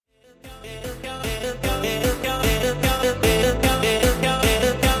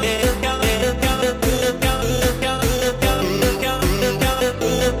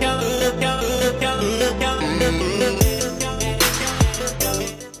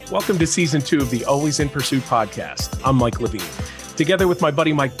Welcome to Season 2 of the Always in Pursuit podcast. I'm Mike Levine. Together with my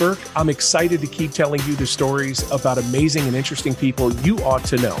buddy Mike Burke, I'm excited to keep telling you the stories about amazing and interesting people you ought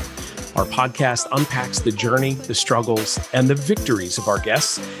to know. Our podcast unpacks the journey, the struggles, and the victories of our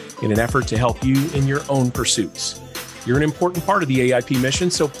guests in an effort to help you in your own pursuits. You're an important part of the AIP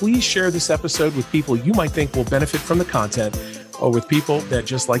mission, so please share this episode with people you might think will benefit from the content or with people that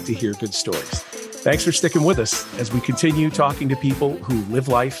just like to hear good stories. Thanks for sticking with us as we continue talking to people who live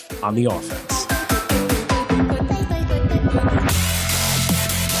life on the offense.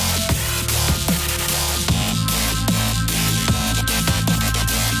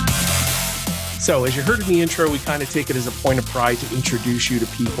 So, as you heard in the intro, we kind of take it as a point of pride to introduce you to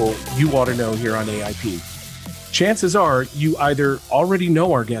people you ought to know here on AIP. Chances are you either already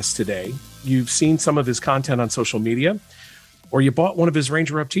know our guest today, you've seen some of his content on social media, or you bought one of his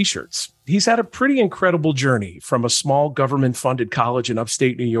Ranger Up t-shirts. He's had a pretty incredible journey from a small government-funded college in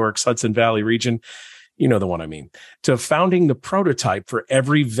upstate New York's Hudson Valley region, you know the one I mean, to founding the prototype for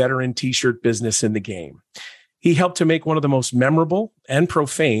every veteran t-shirt business in the game. He helped to make one of the most memorable and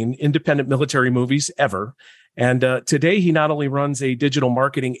profane independent military movies ever. And today, he not only runs a digital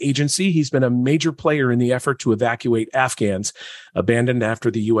marketing agency, he's been a major player in the effort to evacuate Afghans abandoned after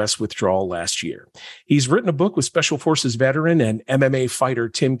the U.S. withdrawal last year. He's written a book with Special Forces veteran and MMA fighter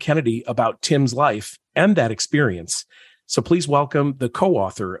Tim Kennedy about Tim's life and that experience. So please welcome the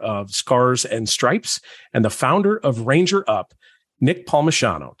co-author of Scars and Stripes and the founder of Ranger Up, Nick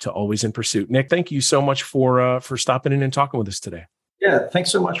Palmisano, to Always in Pursuit. Nick, thank you so much for stopping in and talking with us today. Yeah, thanks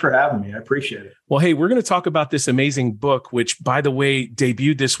so much for having me. I appreciate it. Well, hey, we're going to talk about this amazing book, which, by the way,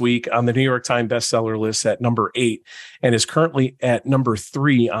 debuted this week on the New York Times bestseller list at number 8 and is currently at number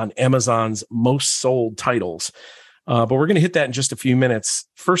 3 on Amazon's most sold titles. But we're going to hit that in just a few minutes.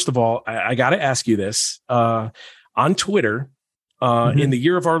 First of all, I got to ask you this. On Twitter, in the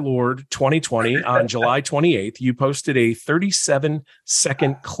year of our Lord, 2020, on July 28th, you posted a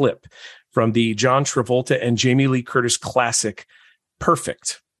 37-second clip from the John Travolta and Jamie Lee Curtis classic,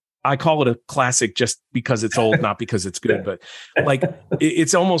 Perfect. I call it a classic just because it's old, not because it's good, but like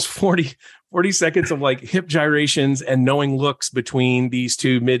it's almost 40 seconds of like hip gyrations and knowing looks between these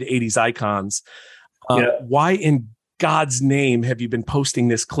two mid-'80s icons. Why in God's name have you been posting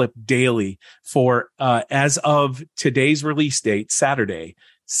this clip daily for, as of today's release date, Saturday,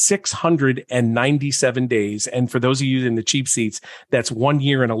 697 days? And for those of you in the cheap seats, that's 1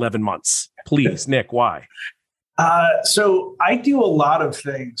 year and 11 months. Please, Nick, why? So I do a lot of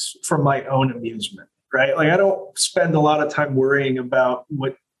things for my own amusement, right? Like I don't spend a lot of time worrying about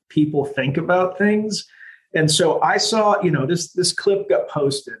what people think about things. And so I saw, this clip got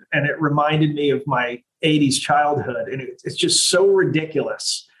posted and it reminded me of my 80s childhood. And it's just so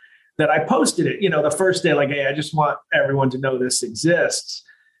ridiculous that I posted it, the first day, like, hey, I just want everyone to know this exists.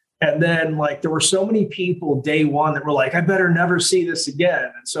 And then like, there were so many people day one that were like, I better never see this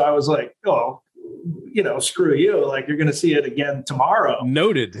again. And so I was like, oh, screw you. Like you're going to see it again tomorrow.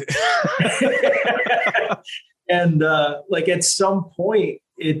 Noted. And like at some point,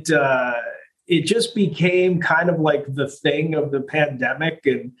 it just became kind of like the thing of the pandemic.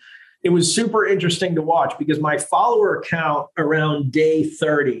 And it was super interesting to watch because my follower count around day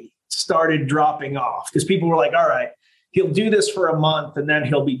 30 started dropping off because people were like, all right, he'll do this for a month and then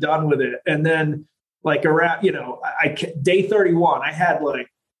he'll be done with it. And then like around, day 31, I had like,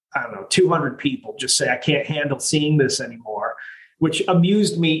 200 people just say, I can't handle seeing this anymore, which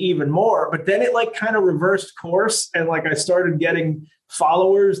amused me even more. But then it like kind of reversed course. And like, I started getting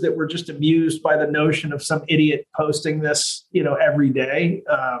followers that were just amused by the notion of some idiot posting this, every day.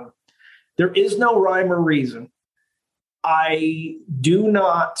 There is no rhyme or reason. I do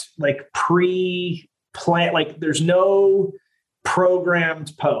not like pre-plan, like there's no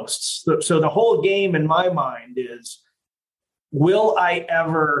programmed posts. So the whole game in my mind is, will I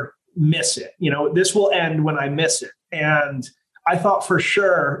ever miss it? This will end when I miss it. And I thought for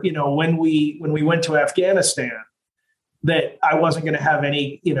sure, when we went to Afghanistan, that I wasn't going to have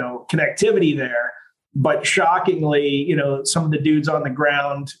any, connectivity there. But shockingly, some of the dudes on the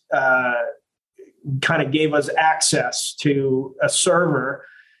ground kind of gave us access to a server.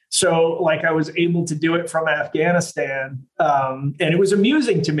 So like I was able to do it from Afghanistan. And it was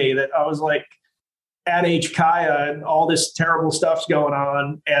amusing to me that I was like, at HKIA and all this terrible stuff's going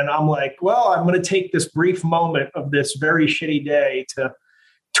on. And I'm like, well, I'm going to take this brief moment of this very shitty day to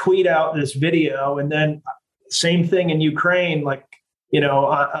tweet out this video. And then same thing in Ukraine, like,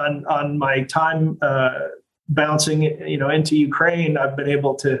 on my time bouncing, into Ukraine, I've been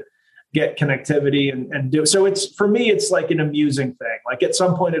able to get connectivity and do. So it's, for me, it's like an amusing thing. Like at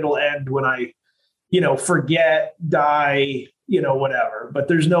some point it'll end when I, forget, die, whatever, but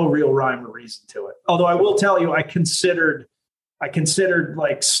there's no real rhyme or reason to it. Although I will tell you, I considered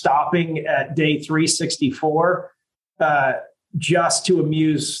like stopping at day 364 just to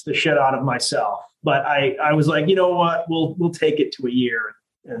amuse the shit out of myself. But I was like, you know what, we'll take it to a year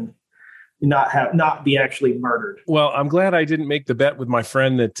and not be actually murdered. Well, I'm glad I didn't make the bet with my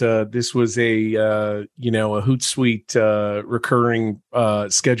friend that this was a Hootsuite recurring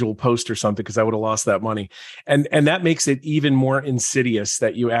scheduled post or something, because I would have lost that money. And that makes it even more insidious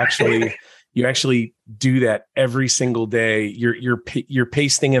that you actually do that every single day. You're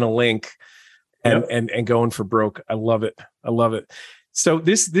pasting in a link and going for broke. I love it. So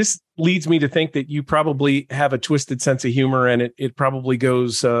this leads me to think that you probably have a twisted sense of humor, and it probably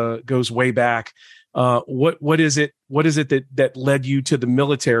goes way back. What is it that led you to the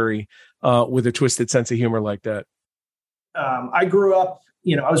military with a twisted sense of humor like that? I grew up,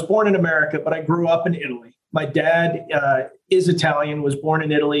 I was born in America, but I grew up in Italy. My dad is Italian, was born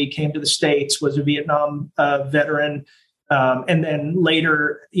in Italy, came to the States, was a Vietnam veteran. And then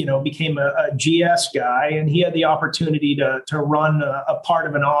later, became a GS guy, and he had the opportunity to run a part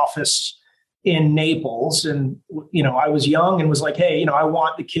of an office in Naples. And, I was young and was like, hey, I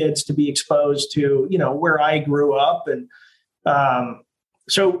want the kids to be exposed to, where I grew up. And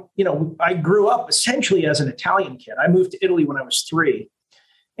so, I grew up essentially as an Italian kid. I moved to Italy when I was 3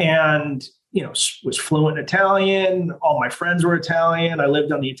 and, was fluent in Italian. All my friends were Italian. I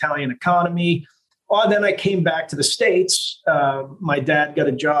lived on the Italian economy. Well, then I came back to the States. My dad got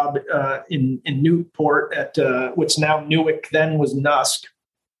a job in Newport at what's now Newark, then was Nusk.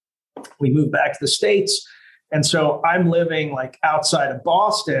 We moved back to the States. And so I'm living like outside of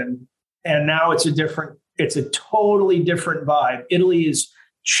Boston. And now it's a totally different vibe. Italy is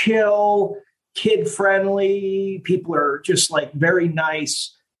chill, kid friendly. People are just like very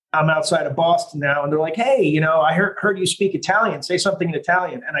nice. I'm outside of Boston now. And they're like, hey, I heard you speak Italian. Say something in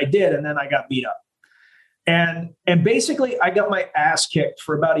Italian. And I did. And then I got beat up. And basically I got my ass kicked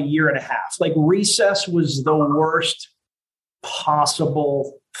for about a year and a half. Like recess was the worst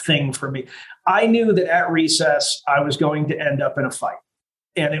possible thing for me. I knew that at recess, I was going to end up in a fight,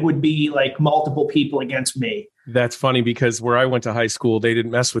 and it would be like multiple people against me. That's funny, because where I went to high school, they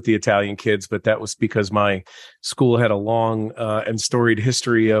didn't mess with the Italian kids, but that was because my school had a long and storied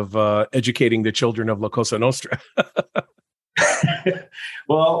history of educating the children of La Cosa Nostra.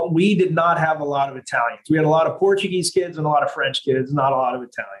 Well, we did not have a lot of Italians. We had a lot of Portuguese kids and a lot of French kids, not a lot of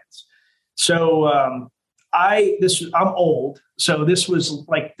Italians. So I'm old. So this was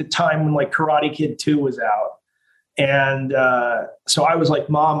like the time when like Karate Kid 2 was out. And so I was like,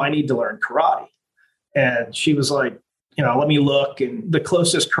 Mom, I need to learn karate. And she was like, let me look. And the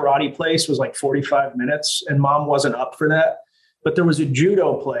closest karate place was like 45 minutes. And Mom wasn't up for that. But there was a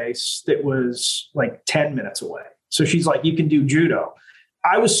judo place that was like 10 minutes away. So she's like, you can do judo.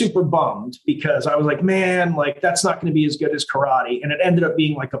 I was super bummed because I was like, man, like that's not going to be as good as karate. And it ended up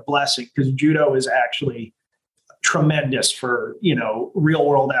being like a blessing, because judo is actually tremendous for, real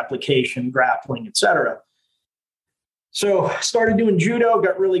world application, grappling, etc. So I started doing judo,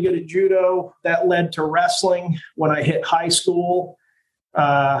 got really good at judo. That led to wrestling. When I hit high school,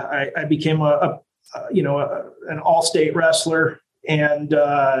 I became an all-state wrestler. And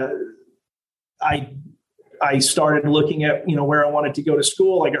I started looking at, where I wanted to go to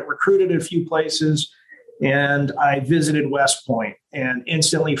school. I got recruited at a few places, and I visited West Point and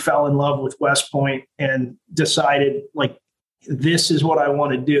instantly fell in love with West Point and decided like, this is what I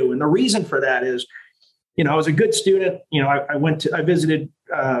want to do. And the reason for that is, I was a good student. I visited,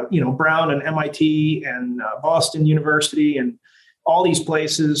 Brown and MIT and Boston University and all these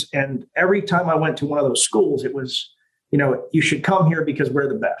places. And every time I went to one of those schools, it was, you should come here because we're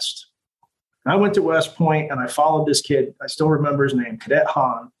the best. I went to West Point and I followed this kid. I still remember his name, Cadet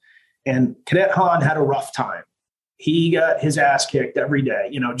Han. And Cadet Han had a rough time. He got his ass kicked every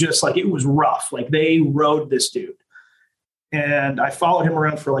day, just like it was rough. Like they rode this dude. And I followed him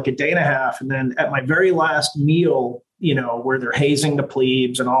around for like a day and a half. And then at my very last meal, where they're hazing the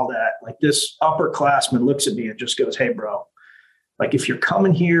plebes and all that, like this upperclassman looks at me and just goes, hey, bro, like if you're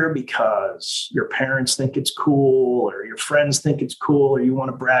coming here because your parents think it's cool or your friends think it's cool or you want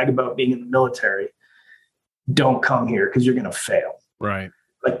to brag about being in the military, don't come here because you're going to fail. Right.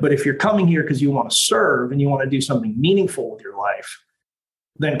 But if you're coming here because you want to serve and you want to do something meaningful with your life,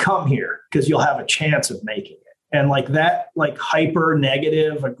 then come here because you'll have a chance of making it. And like that, like hyper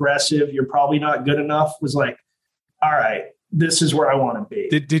negative, aggressive, you're probably not good enough was like, all right, this is where I want to be.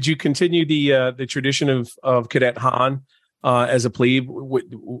 Did you continue the tradition of Cadet Han as a plebe?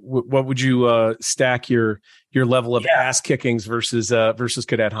 What would you stack your level of ass kickings versus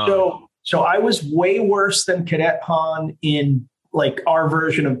Cadet Han? So So I was way worse than Cadet Han in like our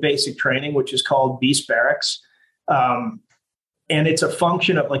version of basic training, which is called Beast Barracks. And it's a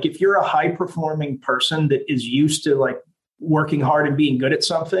function of like, if you're a high performing person that is used to like working hard and being good at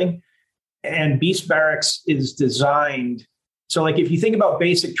something, and Beast Barracks is designed. So like, if you think about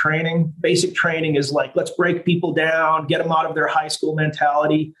basic training is like, let's break people down, get them out of their high school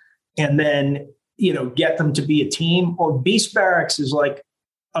mentality, and then, get them to be a team. Or Beast Barracks is like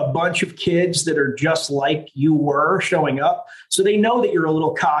a bunch of kids that are just like you were showing up. So they know that you're a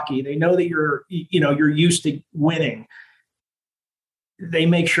little cocky. They know that you're used to winning. They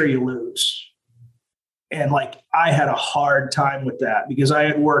make sure you lose. And like, I had a hard time with that because I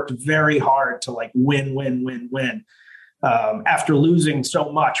had worked very hard to like win. After losing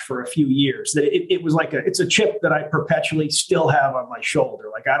so much for a few years that it was like it's a chip that I perpetually still have on my shoulder.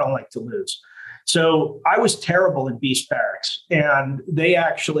 Like, I don't like to lose. So I was terrible in Beast Barracks, and they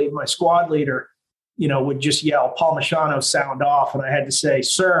actually, my squad leader, would just yell, "Paul Machano, sound off." And I had to say,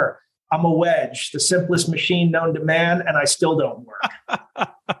 "Sir, I'm a wedge, the simplest machine known to man, and I still don't work."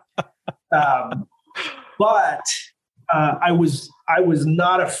 But I was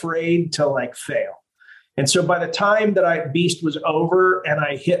not afraid to like fail. And so by the time that Beast was over and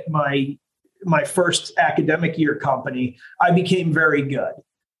I hit my first academic year company, I became very good.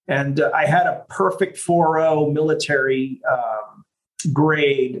 And I had a perfect 4.0 military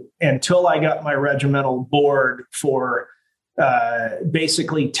grade until I got my regimental board for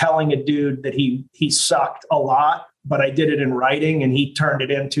basically telling a dude that he sucked a lot, but I did it in writing, and he turned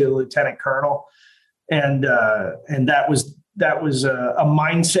it into a lieutenant colonel. And that was a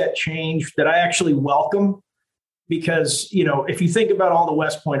mindset change that I actually welcome, because, if you think about all the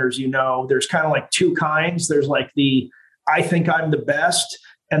West Pointers, there's kind of like two kinds. There's like I think I'm the best.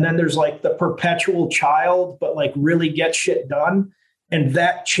 And then there's like the perpetual child, but like really get shit done. And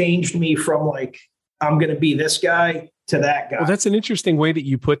that changed me from like, I'm going to be this guy to that guy. Well, that's an interesting way that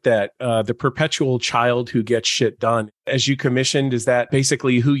you put that. The perpetual child who gets shit done. As you commissioned, is that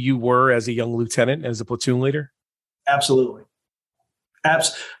basically who you were as a young lieutenant, as a platoon leader? Absolutely.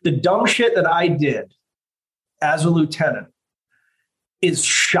 The dumb shit that I did as a lieutenant is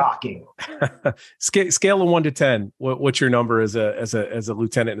shocking. Scale of 1 to 10. What's your number as a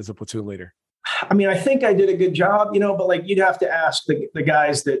lieutenant and as a platoon leader? I mean, I think I did a good job, but like, you'd have to ask the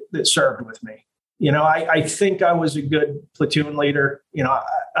guys that served with me. I think I was a good platoon leader, but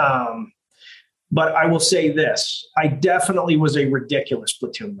I will say this, I definitely was a ridiculous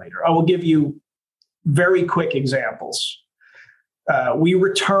platoon leader. I will give you very quick examples. We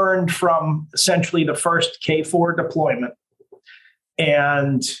returned from essentially the first K4 deployment,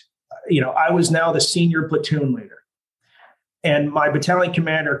 and, I was now the senior platoon leader. And my battalion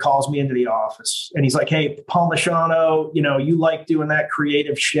commander calls me into the office, and he's like, "Hey, Paul Machano, you like doing that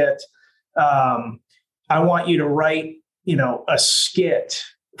creative shit. I want you to write, a skit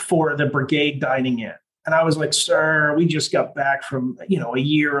for the brigade dining in." And I was like, "Sir, we just got back from, a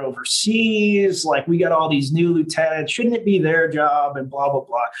year overseas. Like, we got all these new lieutenants. Shouldn't it be their job?" And blah, blah,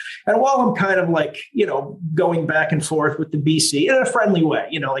 blah. And while I'm kind of like, going back and forth with the BC in a friendly way,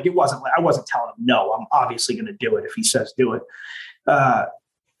 like, it wasn't like I wasn't telling him, no, I'm obviously going to do it if he says do it.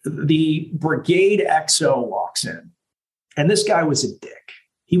 The brigade XO walks in, and this guy was a dick.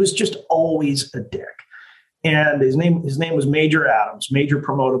 He was just always a dick. And his name was Major Adams, Major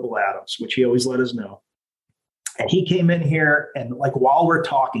Promotable Adams, which he always let us know. And he came in here, and like, while we're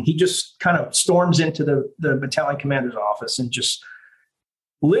talking, he just kind of storms into the battalion commander's office and just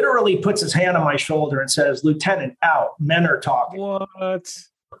literally puts his hand on my shoulder and says, "Lieutenant, out. Men are talking." What?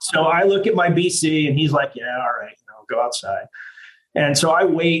 So I look at my BC, and he's like, "Yeah, all right, go outside." And so I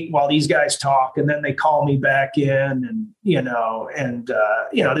wait while these guys talk, and then they call me back in, and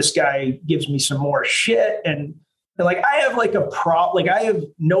this guy gives me some more shit. And like, I have like I have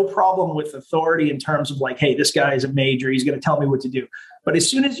no problem with authority in terms of like, hey, this guy is a major, he's going to tell me what to do. But as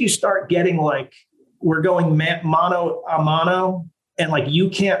soon as you start getting like, we're going mano a mano, and like, you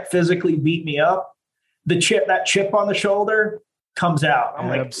can't physically beat me up, that chip on the shoulder comes out. I'm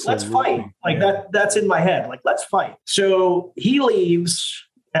like, let's fight. Like, that's in my head. Like, let's fight. So he leaves,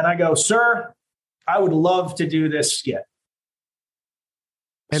 and I go, "Sir, I would love to do this skit."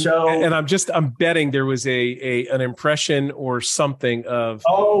 And I'm betting there was an impression or something of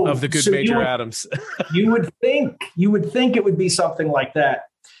the good Major Adams. you would think it would be something like that.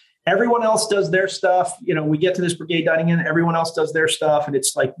 Everyone else does their stuff. We get to this brigade dining in, everyone else does their stuff, and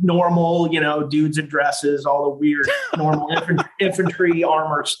it's like normal, dudes in dresses, all the weird normal infantry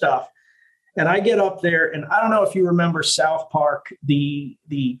armor stuff. And I get up there, and I don't know if you remember South Park, the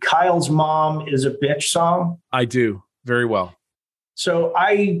Kyle's Mom is a Bitch song. I do very well. So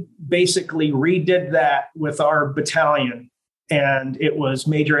I basically redid that with our battalion, and it was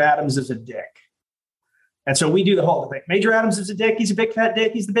Major Adams is a dick. And so we do the whole thing. Major Adams is a dick. He's a big fat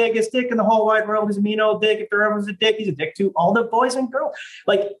dick. He's the biggest dick in the whole wide world. He's a mean old dick. If there ever was a dick, he's a dick to all the boys and girls.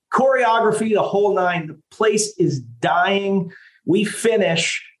 Like choreography, the whole nine. The place is dying. We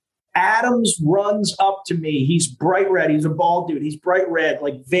finish. Adams runs up to me. He's bright red. He's a bald dude. He's bright red,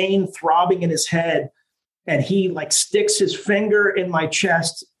 like vein throbbing in his head. And he like sticks his finger in my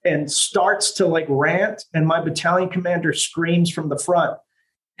chest and starts to like rant. And my battalion commander screams from the front,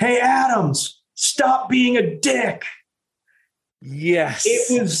 "Hey, Adams, stop being a dick." Yes.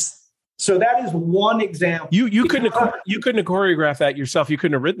 It was, so that is one example. You couldn't have choreographed that yourself. You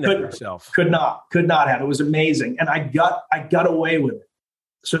couldn't have written that yourself. Could not have. It was amazing. And I got away with it.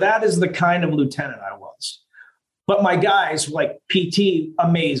 So that is the kind of lieutenant I was. But my guys, like PT,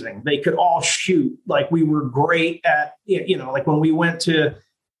 amazing. They could all shoot. Like we were great at, like when we went to,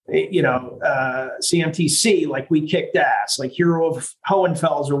 CMTC, like we kicked ass, like Hero of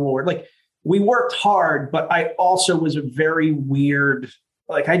Hohenfels Award. Like we worked hard, but I also was a very weird,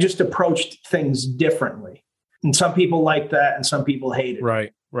 like I just approached things differently. And some people like that and some people hate it.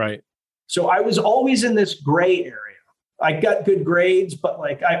 Right. So I was always in this gray area. I got good grades, but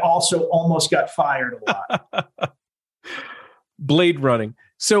like I also almost got fired a lot. Blade running.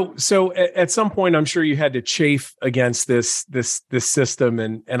 So at some point, I'm sure you had to chafe against this system,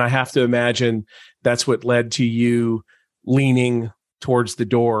 and I have to imagine that's what led to you leaning towards the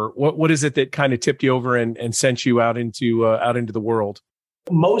door. What is it that kind of tipped you over and sent you out into the world?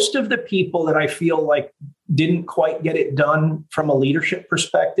 Most of the people that I feel like didn't quite get it done from a leadership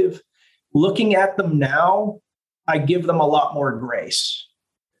perspective, looking at them now, I give them a lot more grace,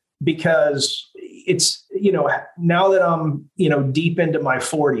 because it's, now that I'm, deep into my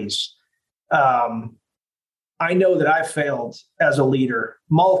 40s, I know that I failed as a leader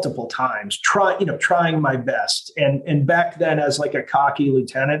multiple times, trying my best. And back then, as like a cocky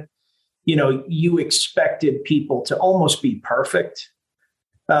lieutenant, you expected people to almost be perfect.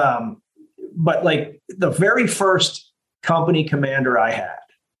 But like the very first company commander I had,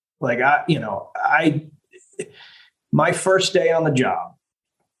 like my first day on the job,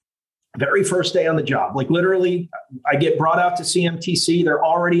 like literally I get brought out to CMTC. They're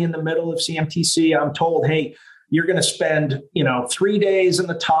already in the middle of CMTC. I'm told, hey, you're going to spend, 3 days in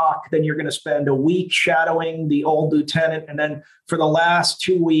the talk. Then you're going to spend a week shadowing the old lieutenant. And then for the last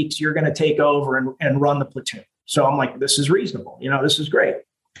 2 weeks, you're going to take over and run the platoon. So I'm like, this is reasonable. This is great.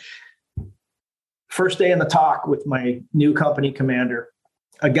 First day in the talk with my new company commander,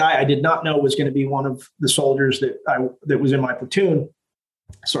 a guy I did not know was going to be one of the soldiers that was in my platoon,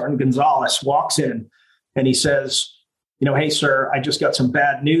 Sergeant Gonzalez, walks in and he says, "Hey, sir, I just got some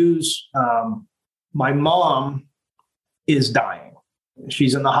bad news. My mom is dying.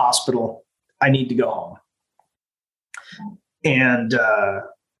 She's in the hospital. I need to go home." And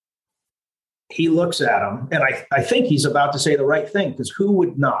he looks at him, and I think he's about to say the right thing, because who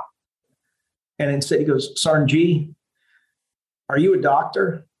would not? And instead he goes, "Sergeant G, are you a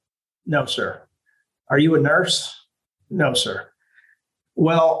doctor?" "No, sir." "Are you a nurse?" "No, sir."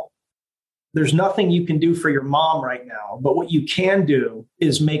 "Well, there's nothing you can do for your mom right now, but what you can do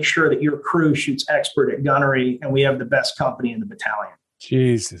is make sure that your crew shoots expert at gunnery, and we have the best company in the battalion."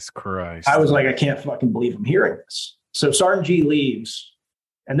 Jesus Christ. I was like, I can't fucking believe I'm hearing this. So Sergeant G leaves,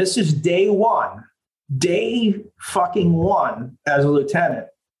 and this is day fucking one as a lieutenant.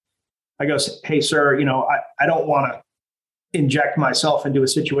 I go, "Hey, sir, I don't want to inject myself into a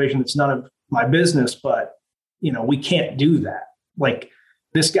situation that's none of my business, but, we can't do that. Like,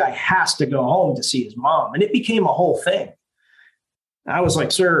 this guy has to go home to see his mom." And it became a whole thing. I was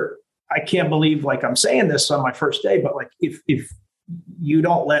like, "Sir, I can't believe like I'm saying this on my first day, but like if you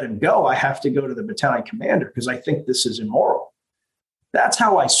don't let him go, I have to go to the battalion commander because I think this is immoral." That's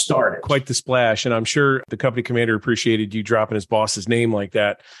how I started. Quite the splash. And I'm sure the company commander appreciated you dropping his boss's name like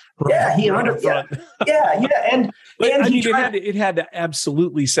that. Yeah, And it had to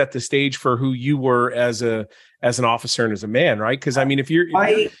absolutely set the stage for who you were as an officer and as a man, right? Because I mean, if you're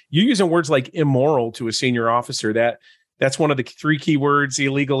using words like immoral to a senior officer, that's one of the three key words: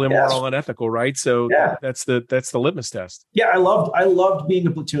 illegal, immoral, unethical, right? So that's the litmus test. Yeah, I loved being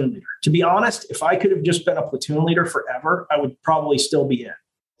a platoon leader. To be honest, if I could have just been a platoon leader forever, I would probably still be in,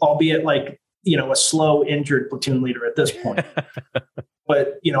 albeit like, a slow injured platoon leader at this point.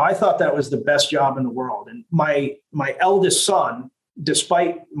 But, I thought that was the best job in the world. And my eldest son,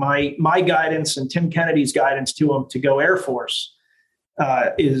 despite my guidance and Tim Kennedy's guidance to him to go Air Force,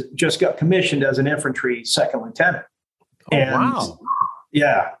 is just got commissioned as an infantry second lieutenant. Wow.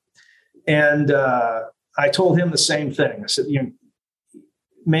 Yeah. And I told him the same thing. I said,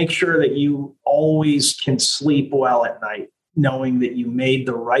 make sure that you always can sleep well at night, knowing that you made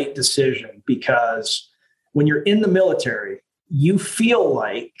the right decision, because when you're in the military, you feel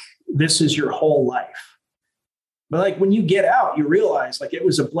like this is your whole life. But like when you get out, you realize like it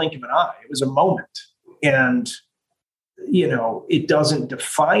was a blink of an eye. It was a moment. And, it doesn't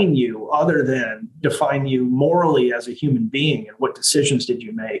define you other than define you morally as a human being, and what decisions did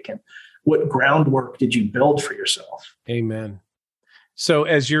you make and what groundwork did you build for yourself? Amen. So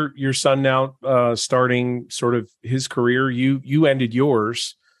as your son now starting sort of his career, you ended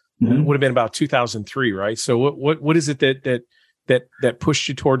yours. Mm-hmm. It would have been about 2003, right? So what is it that pushed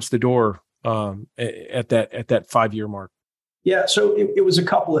you towards the door at that 5-year mark? Yeah, so it was a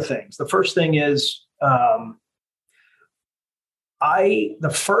couple of things. The first thing is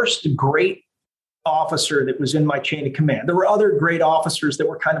the first great officer that was in my chain of command. There were other great officers that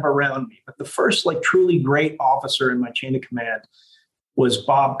were kind of around me, but the first like truly great officer in my chain of command was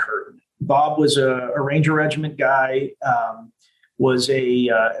Bob Curtin. Bob was a Ranger Regiment guy,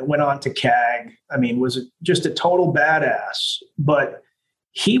 went on to CAG. I mean, was just a total badass. But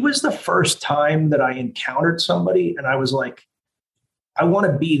he was the first time that I encountered somebody and I was like, I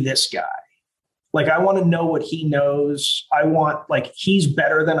want to be this guy. Like, I want to know what he knows. I want, like, he's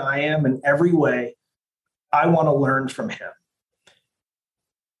better than I am in every way. I want to learn from him.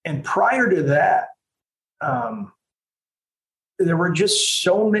 And prior to that, there were just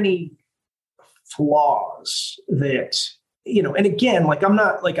so many flaws that, and again, like, I'm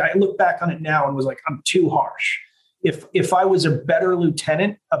not like, I look back on it now and was like, I'm too harsh. If I was a better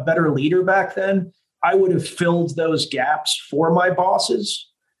lieutenant, a better leader back then, I would have filled those gaps for my bosses.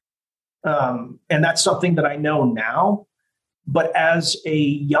 And that's something that I know now. But as a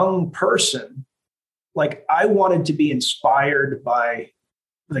young person, like, I wanted to be inspired by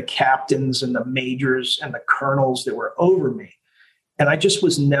the captains and the majors and the colonels that were over me. And I just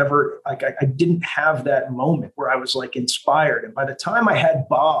was never like, I didn't have that moment where I was like inspired. And by the time I had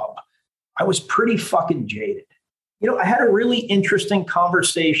Bob, I was pretty fucking jaded. I had a really interesting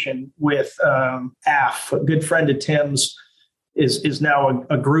conversation with Af, a good friend of Tim's, is now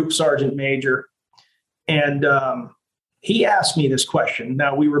a group sergeant major. And he asked me this question.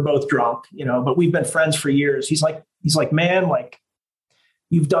 Now, we were both drunk, but we've been friends for years. He's like, man, like,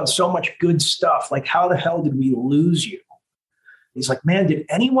 you've done so much good stuff. Like, how the hell did we lose you? He's like, man, did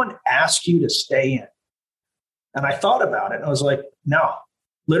anyone ask you to stay in? And I thought about it. And I was like, no,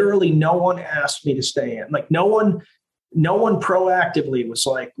 literally no one asked me to stay in. Like, no one proactively was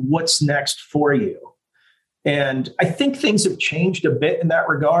like, what's next for you? And I think things have changed a bit in that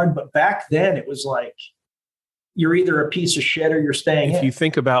regard. But back then it was like, you're either a piece of shit or you're staying in. If you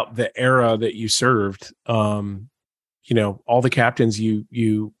think about the era that you served, all the captains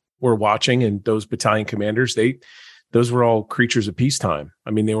you were watching and those battalion commanders, those were all creatures of peacetime.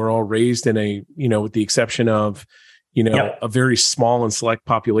 I mean, they were all raised in a, with the exception of, a very small and select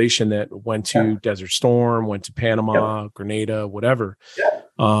population that went to Desert Storm, went to Panama, Grenada, whatever.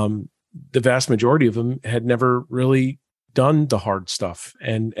 The vast majority of them had never really done the hard stuff.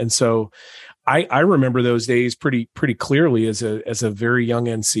 And so I remember those days pretty clearly as a very young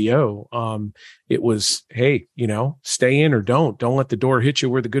NCO. It was, hey, stay in or don't let the door hit you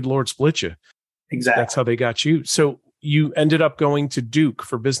where the good Lord split you. Exactly. That's how they got you. So you ended up going to Duke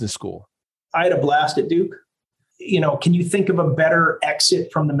for business school. I had a blast at Duke. Can you think of a better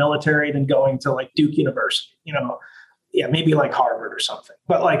exit from the military than going to like Duke University? Maybe like Harvard or something.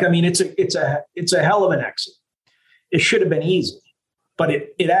 But like, I mean, it's a hell of an exit. It should have been easy, but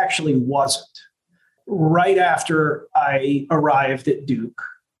it actually wasn't. Right after I arrived at Duke,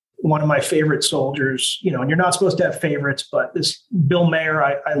 one of my favorite soldiers, and you're not supposed to have favorites, but this Bill Mayer,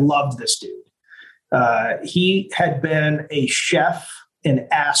 I loved this dude. He had been a chef in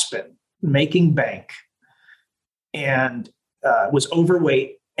Aspen making bank and was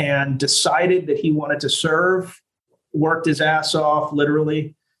overweight and decided that he wanted to serve, worked his ass off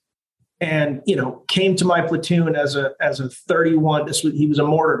literally, and came to my platoon as a 31. He was a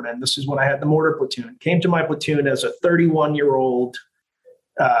mortarman. This is when I had the mortar platoon. Came to my platoon as a 31-year-old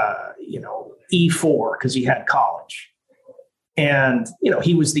E4 because he had college. And,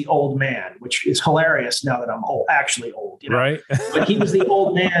 he was the old man, which is hilarious now that I'm actually old, Right. But he was the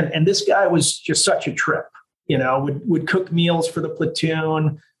old man. And this guy was just such a trip, would cook meals for the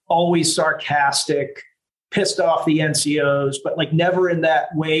platoon, always sarcastic, pissed off the NCOs, but like never in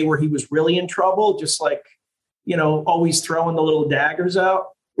that way where he was really in trouble. Just like, always throwing the little daggers out.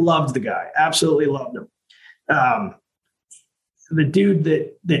 Loved the guy. Absolutely loved him. The dude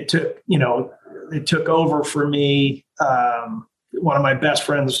that took over for me, one of my best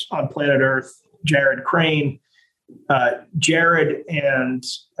friends on planet Earth, Jared Crane, Jared and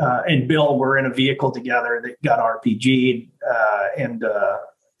Bill were in a vehicle together that got RPG'd,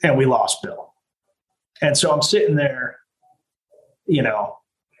 and we lost Bill. And so I'm sitting there,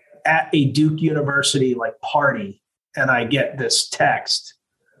 at a Duke University party, and I get this text,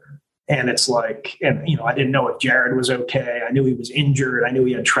 and it's I didn't know if Jared was okay. I knew he was injured. I knew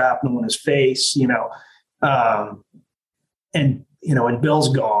he had shrapnel in his face, and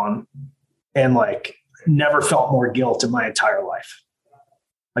Bill's gone, and never felt more guilt in my entire life.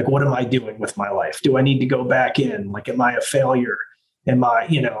 What am I doing with my life? Do I need to go back in? Am I a failure? Am I,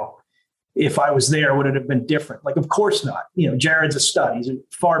 if I was there, would it have been different? Of course not. Jared's a stud. He's a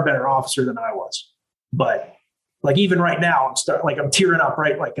far better officer than I was. But even right now, I'm tearing up,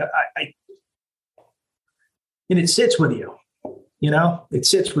 right? And it sits with you, it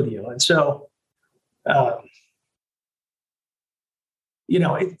sits with you. And so,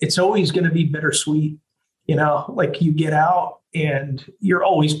 it's always going to be bittersweet. You get out and you're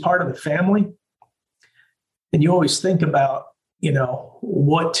always part of the family. And you always think about,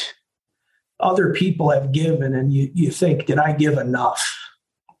 what other people have given. And you think, did I give enough?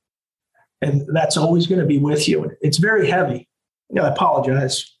 And that's always going to be with you. And it's very heavy. I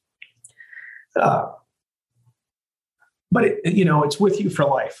apologize. But it's with you for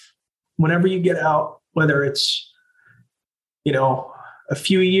life. Whenever you get out, whether it's, a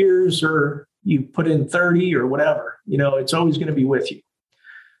few years or you put in 30 or whatever, it's always going to be with you.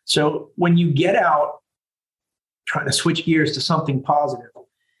 So when you get out, trying to switch gears to something positive,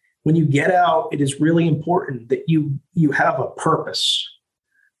 when you get out, it is really important that you have a purpose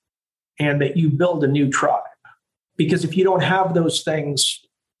and that you build a new tribe. Because if you don't have those things,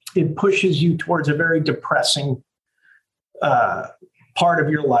 it pushes you towards a very depressing part of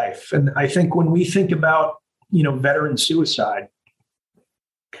your life. And I think when we think about, veteran suicide,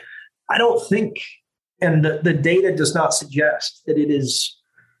 I don't think, and the data does not suggest that it is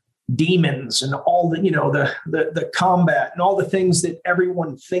demons and all the, the combat and all the things that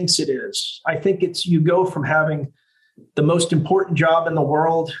everyone thinks it is. I think it's, you go from having the most important job in the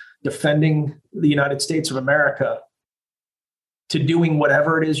world, defending the United States of America, to doing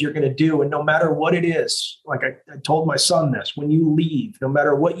whatever it is you're going to do. And no matter what it is, I told my son this, when you leave, no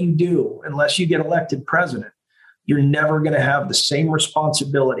matter what you do, unless you get elected president, you're never going to have the same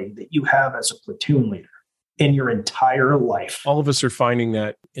responsibility that you have as a platoon leader in your entire life. All of us are finding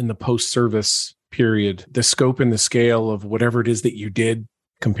that in the post-service period, the scope and the scale of whatever it is that you did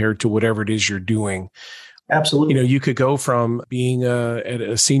compared to whatever it is you're doing. Absolutely. You could go from being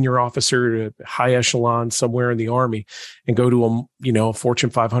a senior officer to high echelon somewhere in the Army and go to a Fortune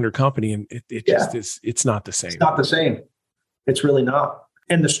 500 company. And it just is, it's not the same. It's not the same. It's really not.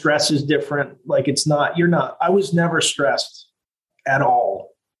 And the stress is different. I was never stressed at all,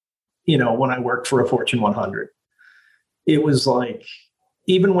 when I worked for a Fortune 100. It was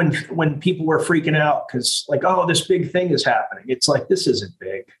even when people were freaking out because oh, this big thing is happening. It's this isn't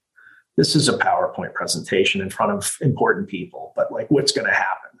big. This is a PowerPoint presentation in front of important people, but what's going to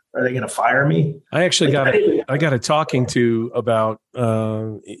happen? Are they going to fire me? I actually got a talking to about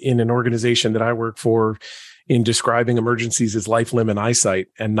in an organization that I work for, in describing emergencies as life, limb, and eyesight,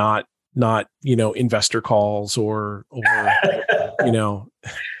 and not investor calls or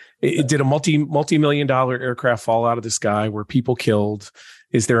it did a multi-million-dollar aircraft fall out of the sky? Were people killed?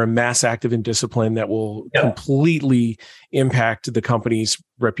 Is there a mass act of indiscipline that will completely impact the company's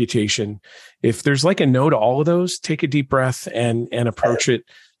reputation? If there's a no to all of those, take a deep breath and approach it,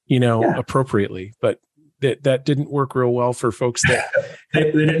 appropriately. But that didn't work real well for folks that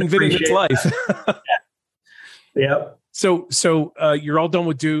didn't fit its life. Yep. So you're all done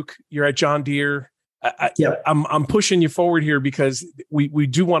with Duke. You're at John Deere. I'm pushing you forward here because we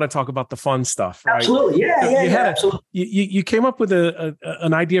do want to talk about the fun stuff, right? Absolutely. Absolutely. You came up with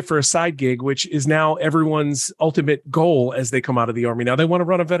an idea for a side gig, which is now everyone's ultimate goal as they come out of the Army. Now they want to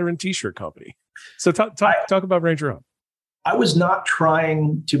run a veteran t-shirt company. So talk about Ranger Up. I was not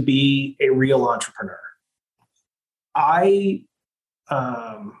trying to be a real entrepreneur. I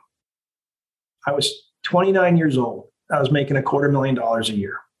was 29 years old. I was making $250,000 a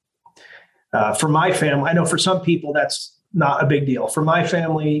year. For my family, I know for some people that's not a big deal. For my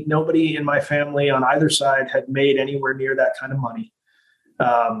family, nobody in my family on either side had made anywhere near that kind of money.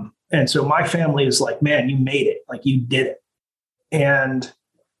 And so my family is man, you made it. You did it. And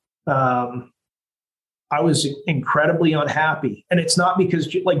I was incredibly unhappy. And it's not because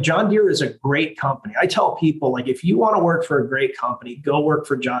John Deere is a great company. I tell people, if you want to work for a great company, go work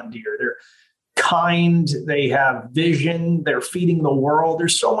for John Deere. They're kind, they have vision, they're feeding the world.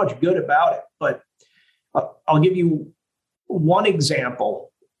 There's so much good about it. But I'll give you one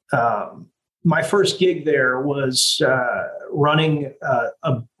example. my first gig there was running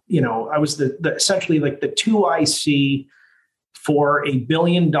I was the essentially like the 2IC for a $1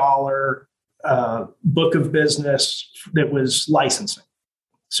 billion book of business that was licensing.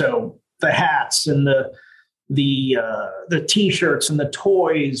 So the hats and the T-shirts and the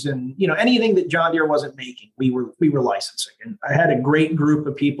toys and anything that John Deere wasn't making, we were licensing. And I had a great group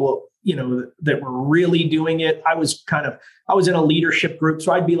of people that were really doing it. I was in a leadership group,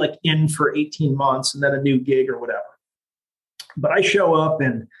 so I'd be like in for 18 months and then a new gig or whatever. But I show up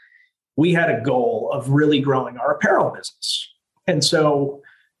and we had a goal of really growing our apparel business. And so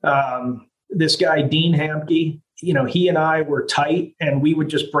this guy, Dean Hamke, he and I were tight and we would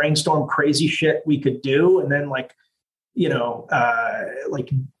just brainstorm crazy shit we could do. And then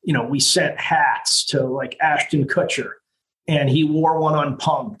we sent hats to like Ashton Kutcher and he wore one on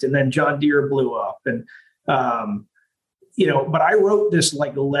Punk'd, and then John Deere blew up. And, but I wrote this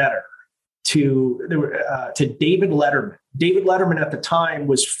like letter to David Letterman. David Letterman at the time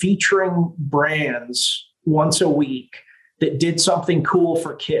was featuring brands once a week that did something cool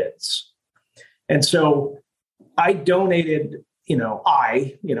for kids. And so I donated,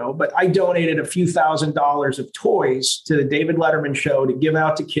 I donated a few $1,000s of toys to the David Letterman show to give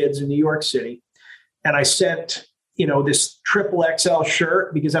out to kids in New York City. And I sent, this XXL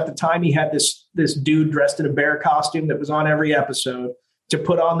shirt, because at the time he had this dude dressed in a bear costume that was on every episode, to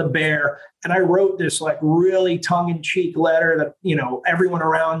put on the bear. And I wrote this like really tongue-in-cheek letter that, everyone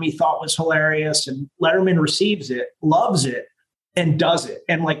around me thought was hilarious. And Letterman receives it, loves it, and does it.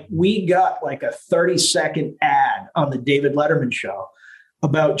 And like, we got like a 30-second ad on the David Letterman show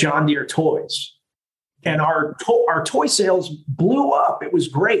about John Deere toys. And our toy sales blew up. It was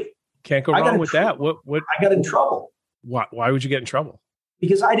great. Can't go wrong with that. What? I got in trouble. Why would you get in trouble?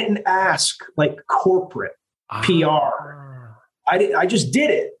 Because I didn't ask like corporate PR. I just did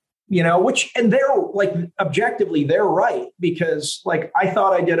it, and they're like, objectively, they're right, because like, I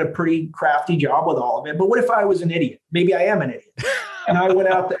thought I did a pretty crafty job with all of it, but what if I was an idiot? Maybe I am an idiot. And I went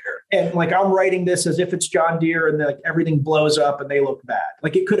out there and like, I'm writing this as if it's John Deere and like everything blows up and they look bad.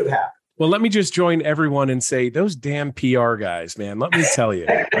 Like it could have happened. Well, let me just join everyone and say those damn PR guys, man, let me tell you.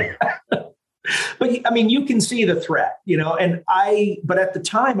 But I mean, you can see the threat, but at the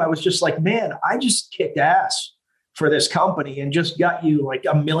time I was just like, man, I just kicked ass for this company and just got you like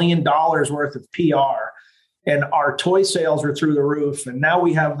 $1 million worth of PR, and our toy sales are through the roof. And now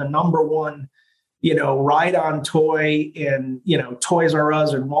we have the number one, ride-on toy in, Toys R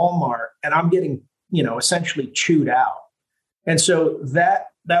Us and Walmart, and I'm getting, essentially chewed out. And so that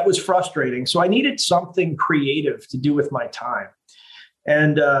was frustrating. So I needed something creative to do with my time.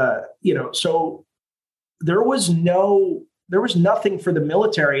 And, so there was nothing for the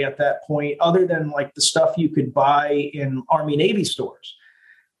military at that point other than like the stuff you could buy in Army Navy stores.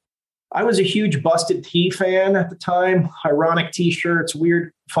 I was a huge Busted Tea fan at the time, ironic T-shirts,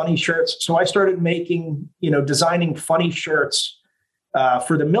 weird, funny shirts. So I started making, designing funny shirts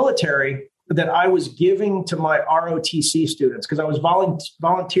for the military that I was giving to my ROTC students, because I was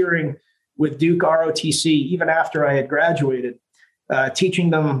volunteering with Duke ROTC even after I had graduated,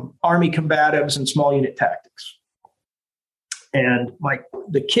 teaching them Army combatives and small unit tactics. And like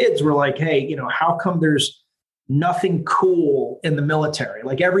the kids were like, hey, how come there's nothing cool in the military?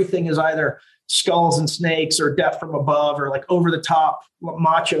 Like everything is either skulls and snakes or death from above or like over the top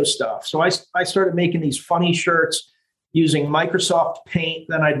macho stuff. So I started making these funny shirts using Microsoft Paint.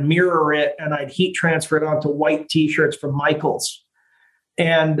 Then I'd mirror it and I'd heat transfer it onto white T-shirts from Michaels.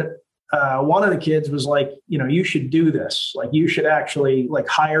 And one of the kids was like, you should do this. Like you should actually like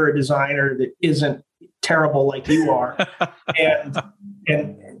hire a designer that isn't terrible like you are and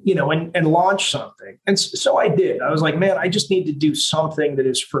launch something. And so I did. I was like, man, I just need to do something that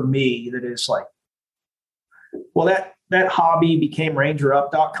is for me, that is like, well, that hobby became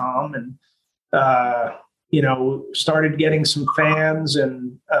rangerup.com and, started getting some fans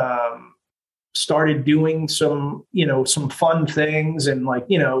and, started doing some fun things and like,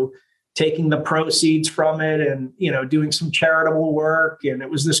 taking the proceeds from it and, doing some charitable work. And it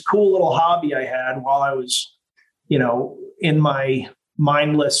was this cool little hobby I had while I was, in my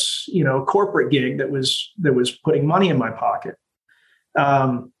mindless, corporate gig that was putting money in my pocket.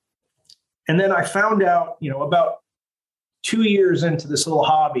 And then I found out, about 2 years into this little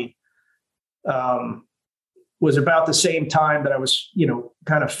hobby, was about the same time that I was,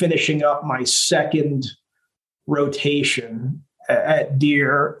 kind of finishing up my second rotation at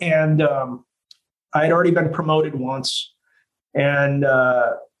Deere. And I had already been promoted once. And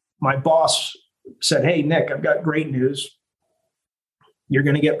my boss said, hey, Nick, I've got great news. You're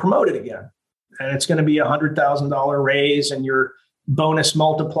going to get promoted again. And it's going to be $100,000 raise. And you're bonus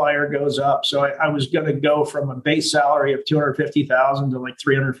multiplier goes up. So I was going to go from a base salary of 250,000 to like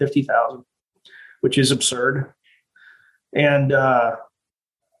 350,000, which is absurd. And I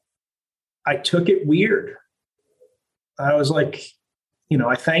took it weird. I was like,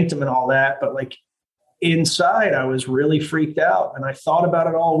 I thanked him and all that, but like inside I was really freaked out, and I thought about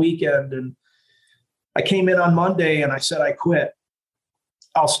it all weekend. And I came in on Monday and I said, I quit.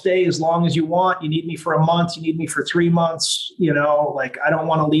 I'll stay as long as you want. You need me for a month. You need me for 3 months. Like, I don't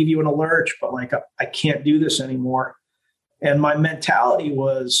want to leave you in a lurch, but like, I can't do this anymore. And my mentality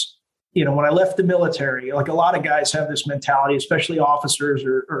was, when I left the military, like a lot of guys have this mentality, especially officers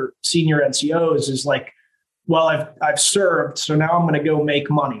or senior NCOs, is like, well, I've served, so now I'm going to go make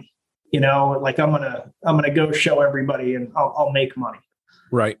money. Like I'm going to go show everybody and I'll make money.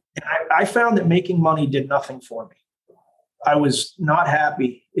 Right. And I found that making money did nothing for me. I was not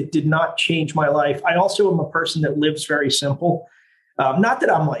happy. It did not change my life. I also am a person that lives very simple. Not that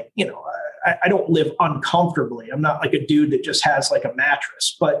I'm like, I don't live uncomfortably. I'm not like a dude that just has like a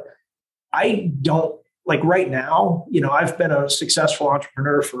mattress, but I don't like right now, I've been a successful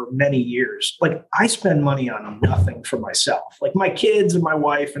entrepreneur for many years. Like I spend money on nothing for myself, like my kids and my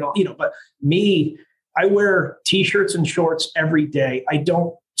wife and all, but me, I wear t-shirts and shorts every day. I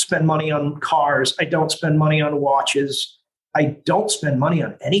don't spend money on cars. I don't spend money on watches. I don't spend money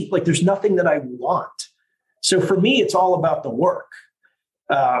on there's nothing that I want. So for me, it's all about the work.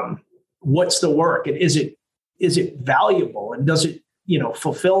 What's the work? And is it valuable? And does it,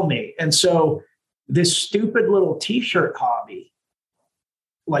 fulfill me? And so this stupid little t-shirt hobby,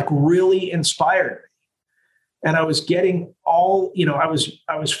 like really inspired me. And I was getting all, I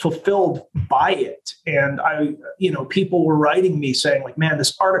was fulfilled by it. And people were writing me saying like, man,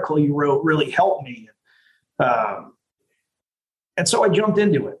 this article you wrote really helped me. And so I jumped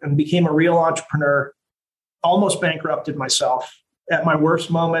into it and became a real entrepreneur, almost bankrupted myself. At my worst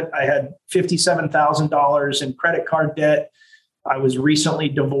moment, I had $57,000 in credit card debt. I was recently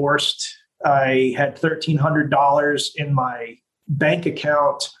divorced. I had $1,300 in my bank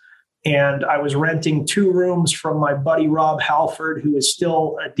account, and I was renting 2 rooms from my buddy, Rob Halford, who is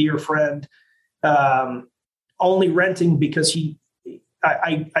still a dear friend, only renting because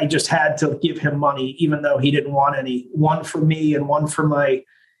I just had to give him money, even though he didn't want any, one for me and one for my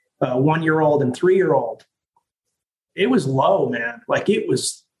 1-year-old and 3-year-old. It was low, man. Like it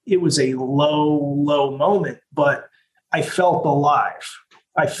was a low moment, but I felt alive.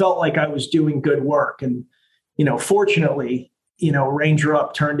 I felt like I was doing good work. And, fortunately, Ranger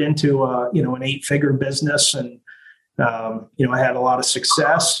Up turned into an 8-figure business. And, I had a lot of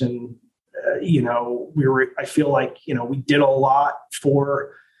success, and, I feel like, we did a lot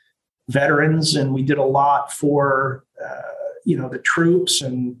for veterans, and we did a lot for, the troops.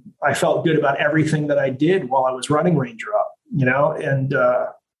 And I felt good about everything that I did while I was running Ranger Up, and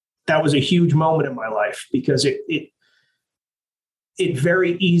that was a huge moment in my life, because it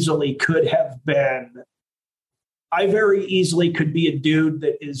very easily could have been, I very easily could be a dude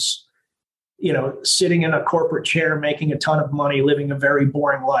that is, sitting in a corporate chair, making a ton of money, living a very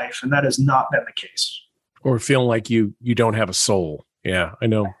boring life. And that has not been the case. Or feeling like you don't have a soul. Yeah, I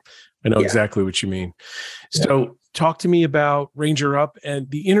know exactly what you mean. So talk to me about Ranger Up and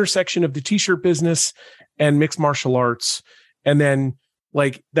the intersection of the t-shirt business and mixed martial arts. And then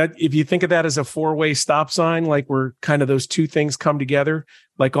like that, if you think of that as a 4-way stop sign, like where kind of those two things come together,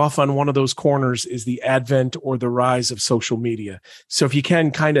 like off on one of those corners is the advent or the rise of social media. So if you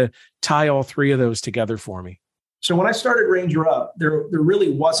can kind of tie all 3 of those together for me. So when I started Ranger Up, there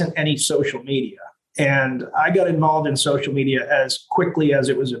really wasn't any social media. And I got involved in social media as quickly as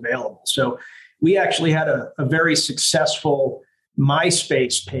it was available. So we actually had a very successful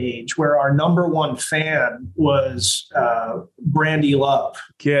MySpace page where our number 1 fan was Brandy Love.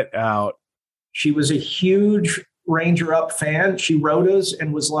 Get out. She was a huge Ranger Up fan. She wrote us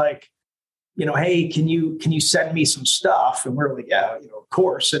and was like, hey, can you send me some stuff? And we're like, yeah, of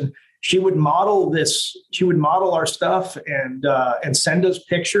course. And she would model our stuff and send us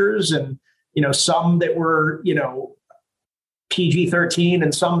pictures, and some that were PG-13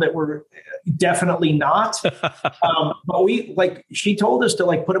 and some that were definitely not. But she told us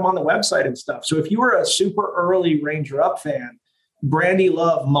to put them on the website and stuff. So if you were a super early Ranger Up fan, Brandy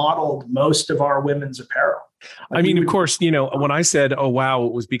Love modeled most of our women's apparel. Of course, when I said, oh, wow,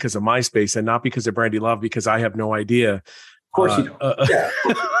 it was because of MySpace and not because of Brandy Love, because I have no idea. Of course you don't.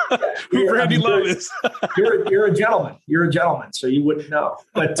 Who Brandy Love is. You're a gentleman. You're a gentleman, so you wouldn't know.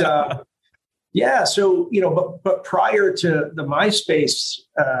 But so, but prior to the MySpace,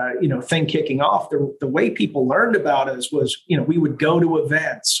 thing kicking off, the way people learned about us was, we would go to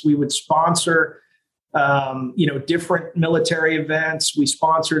events, we would sponsor, different military events. We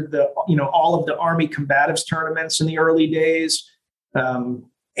sponsored all of the Army combatives tournaments in the early days.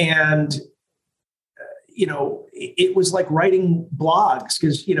 It was like writing blogs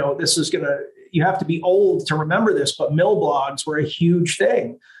because, you have to be old to remember this, but mill blogs were a huge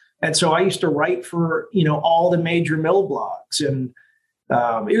thing. And so I used to write for, all the major mill blogs, and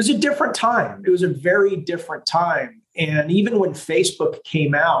it was a different time. It was a very different time. And even when Facebook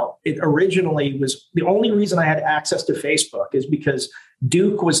came out, it originally was the only reason I had access to Facebook is because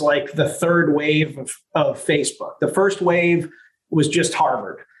Duke was like the third wave of Facebook. The first wave was just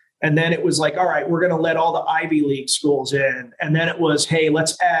Harvard. And then it was like, all right, we're going to let all the Ivy League schools in. And then it was, hey,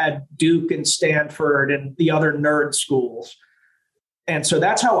 let's add Duke and Stanford and the other nerd schools. And so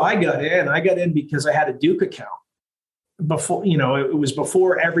that's how I got in. I got in because I had a Duke account before, it was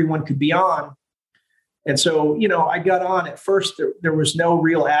before everyone could be on. And so, I got on at first, there was no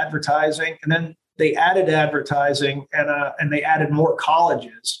real advertising. And then they added advertising and they added more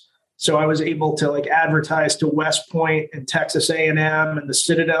colleges. So I was able to advertise to West Point and Texas A&M and the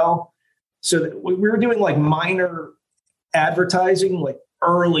Citadel. So we were doing minor advertising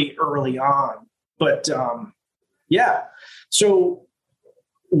early on. But yeah. So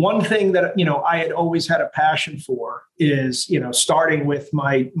one thing that, I had always had a passion for is, starting with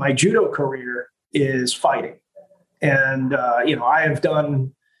my judo career is fighting. And,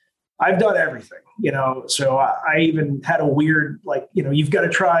 I've done everything, so I even had a weird, you've got to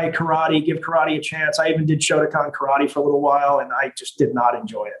try karate, give karate a chance. I even did Shotokan karate for a little while, and I just did not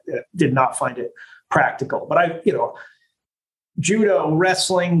enjoy it. Did not find it practical, but judo,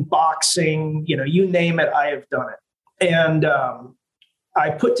 wrestling, boxing, you name it, I have done it. And I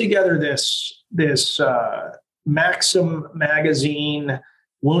put together this Maxim magazine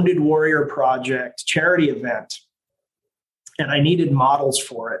Wounded Warrior Project charity event, and I needed models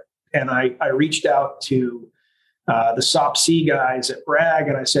for it. And I reached out to the SOPC guys at Bragg,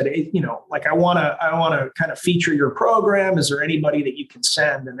 and I said, hey, I want to kind of feature your program. Is there anybody that you can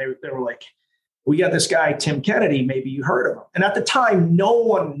send? And they were like, we got this guy, Tim Kennedy. Maybe you heard of him. And at the time, no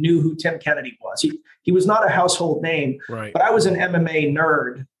one knew who Tim Kennedy was. He was not a household name, right. But I was an MMA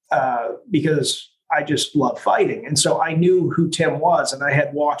nerd because I just love fighting. And so I knew who Tim was. And I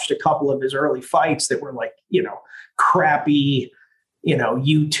had watched a couple of his early fights that were crappy,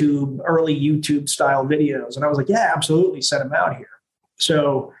 early YouTube style videos. And I was like, yeah, absolutely, send him out here.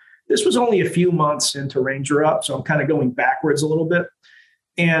 So this was only a few months into Ranger Up. So I'm kind of going backwards a little bit.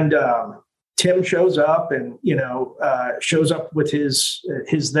 And Tim shows up and, shows up with his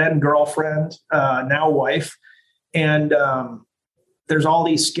then girlfriend, now wife. And there's all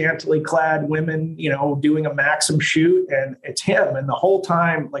these scantily clad women, doing a Maxim shoot, and it's him. And the whole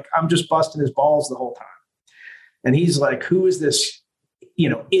time, I'm just busting his balls the whole time. And he's like, who is this,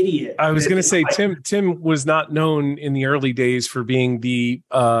 idiot? I was going to say, Tim was not known in the early days for being the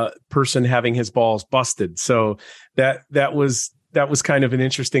person having his balls busted. So that was kind of an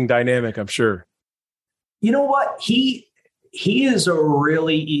interesting dynamic, I'm sure. You know what? He is a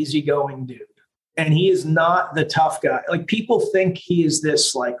really easygoing dude, and he is not the tough guy. People think he is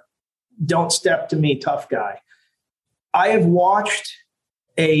this don't step to me tough guy. I have watched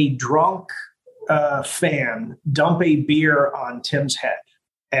a drunk fan dump a beer on Tim's head,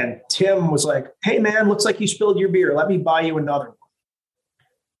 and Tim was like, hey man, looks like you spilled your beer. Let me buy you another one.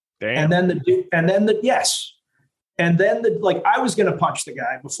 Damn. And then yes. And then I was going to punch the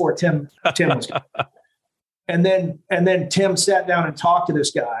guy before Tim was going to. And then Tim sat down and talked to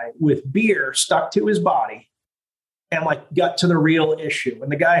this guy with beer stuck to his body and got to the real issue. And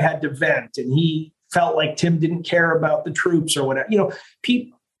the guy had to vent, and he felt like Tim didn't care about the troops or whatever.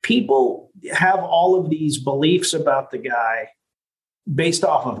 People have all of these beliefs about the guy based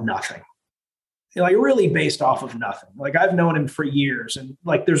off of nothing. Really based off of nothing. I've known him for years, and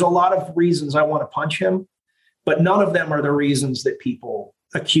there's a lot of reasons I want to punch him, but none of them are the reasons that people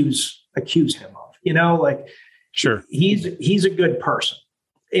accuse him of. Sure, he's a good person,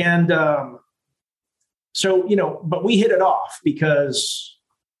 and but we hit it off because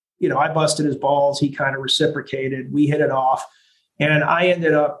I busted his balls. He kind of reciprocated. We hit it off, and I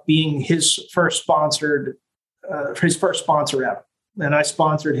ended up being his first sponsor ever. And I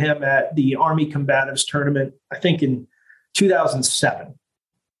sponsored him at the Army Combatives tournament, I think in 2007.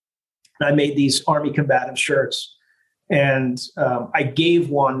 And I made these Army Combative shirts, and I gave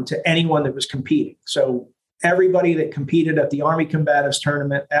one to anyone that was competing. So everybody that competed at the Army Combatives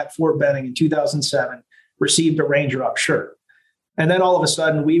tournament at Fort Benning in 2007 received a Ranger Up shirt. And then all of a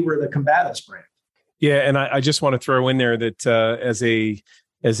sudden we were the Combatives brand. Yeah. And I just want to throw in there that as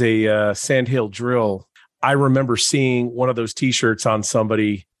a Sandhill drill, I remember seeing one of those T-shirts on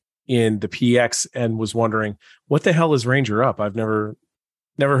somebody, in the PX and was wondering, what the hell is Ranger Up? I've never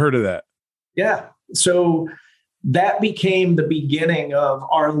heard of that. Yeah. So that became the beginning of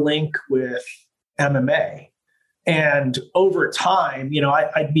our link with MMA. And over time,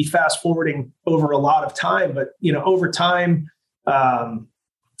 I'd be fast forwarding over a lot of time, but, over time,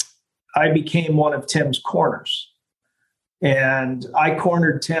 I became one of Tim's corners. And I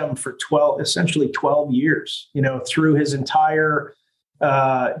cornered Tim for essentially 12 years, through his entire,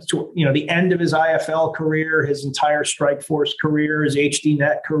 the end of his IFL career, his entire Strikeforce career, his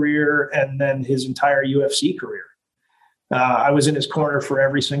HDNet career, and then his entire UFC career. I was in his corner for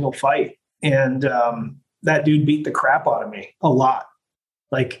every single fight. And that dude beat the crap out of me a lot.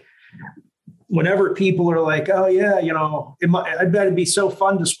 Like, whenever people are like, oh, yeah, I bet it'd be so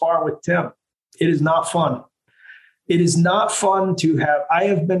fun to spar with Tim. It is not fun. It is not fun I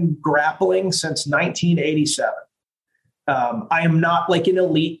have been grappling since 1987. I am not like an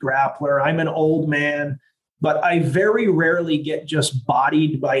elite grappler. I'm an old man, but I very rarely get just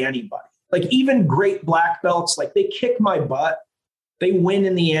bodied by anybody. Like, even great black belts, like, they kick my butt. They win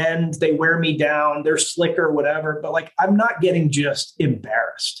in the end. They wear me down. They're slicker, whatever. But like, I'm not getting just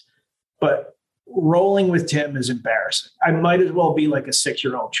embarrassed. But rolling with Tim is embarrassing. I might as well be like a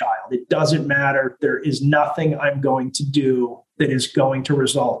 6-year-old child. It doesn't matter. There is nothing I'm going to do that is going to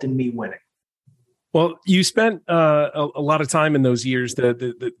result in me winning. Well, you spent a lot of time in those years,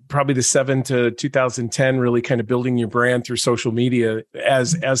 probably the 7 to 2010, really kind of building your brand through social media.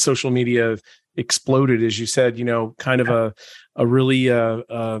 As social media exploded, as you said, kind of a really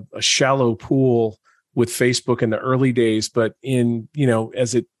a shallow pool with Facebook in the early days, but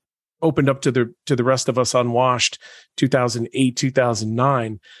as it opened up to the rest of us unwashed, 2008,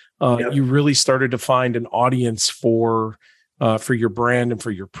 2009, you really started to find an audience for your brand and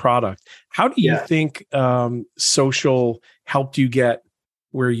for your product. How do you think social helped you get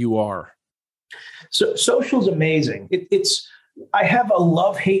where you are? So social's amazing. I have a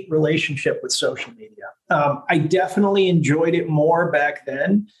love-hate relationship with social media. I definitely enjoyed it more back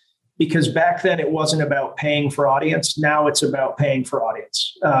then, because back then it wasn't about paying for audience. Now it's about paying for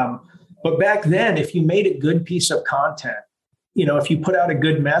audience. But back then, if you made a good piece of content, if you put out a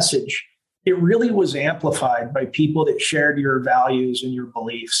good message, it really was amplified by people that shared your values and your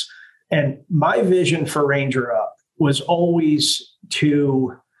beliefs. And my vision for Ranger Up was always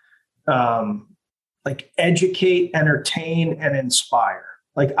to educate, entertain, and inspire.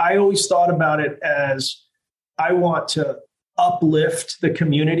 Like, I always thought about it as, I want to uplift the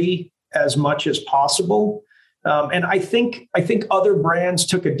community as much as possible. And I think other brands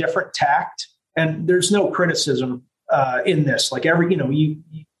took a different tact, and there's no criticism in this. Like, we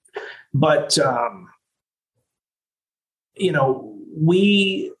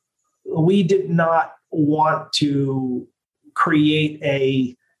did not want to create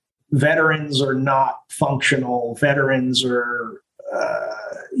a veterans are not functional, veterans are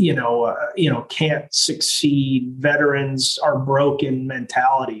can't succeed, veterans are broken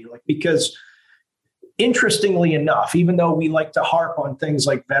mentality. Like, because interestingly enough, even though we like to harp on things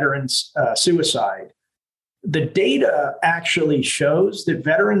like veterans suicide, the data actually shows that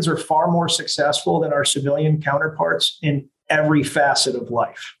veterans are far more successful than our civilian counterparts in every facet of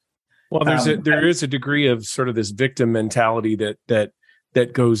life. Well, there is a degree of sort of this victim mentality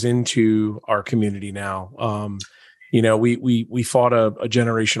that goes into our community now. We fought a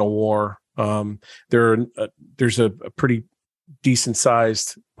generational war. There's a pretty decent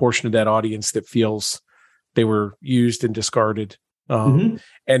sized portion of that audience that feels they were used and discarded. And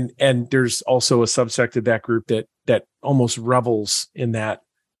there's also a subsect of that group that almost revels in that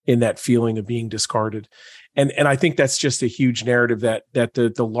feeling of being discarded. And I think that's just a huge narrative that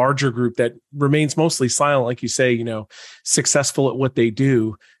the larger group that remains mostly silent, like you say, successful at what they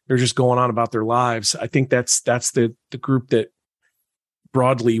do, they're just going on about their lives. I think that's the group that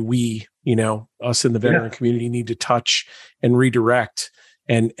broadly we, us in the veteran community, need to touch and redirect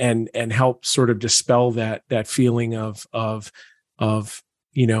and help sort of dispel that feeling of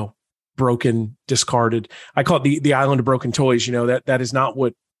broken, discarded. I call it the island of broken toys. That is not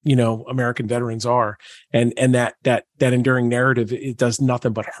what American veterans are, and that enduring narrative, it does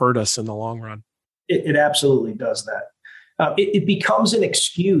nothing but hurt us in the long run. It absolutely does that. It becomes an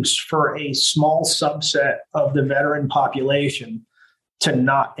excuse for a small subset of the veteran population to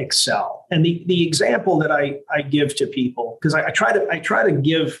not excel. And the example that I give to people, because I try to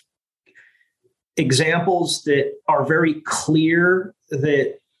give examples that are very clear,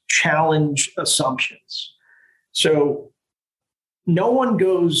 that challenge assumptions. So no one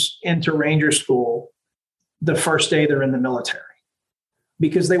goes into Ranger School the first day they're in the military,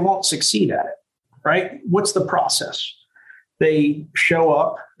 because they won't succeed at it, right? What's the process? They show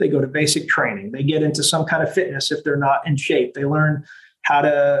up, they go to basic training, they get into some kind of fitness if they're not in shape. They learn how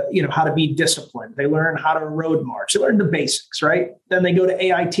to be disciplined. They learn how to road march. They learn the basics, right? Then they go to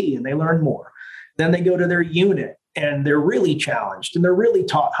AIT and they learn more. Then they go to their unit and they're really challenged and they're really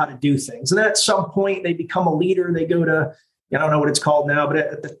taught how to do things. And then at some point they become a leader. They go to, I don't know what it's called now, but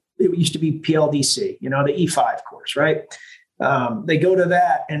it used to be PLDC, the E5 course, right? They go to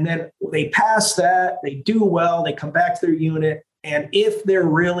that and then they pass that, they do well, they come back to their unit. And if they're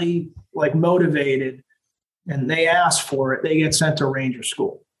really motivated and they ask for it, they get sent to Ranger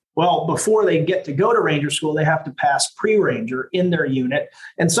School. Well, before they get to go to Ranger School, they have to pass pre-Ranger in their unit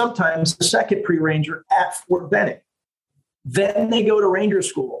and sometimes the second pre-Ranger at Fort Benning. Then they go to Ranger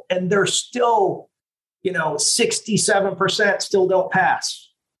School and they're still, 67% still don't pass,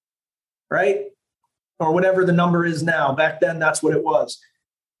 right? Or whatever the number is now. Back then, that's what it was.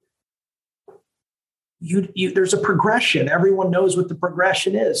 There's a progression. Everyone knows what the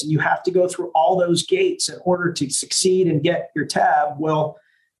progression is. And you have to go through all those gates in order to succeed and get your tab. Well,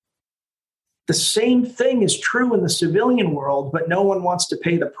 the same thing is true in the civilian world, but no one wants to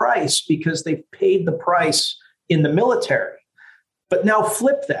pay the price because they've paid the price in the military. But now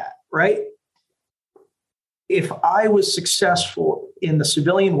flip that, right? If I was successful in the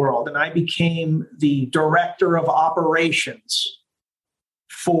civilian world and I became the director of operations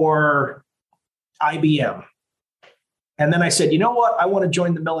for IBM, and then I said, you know what? I want to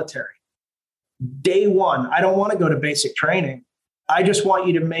join the military. Day one, I don't want to go to basic training. I just want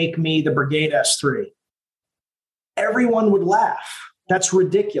you to make me the Brigade S3. Everyone would laugh. That's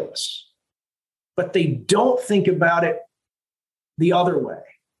ridiculous. But they don't think about it the other way.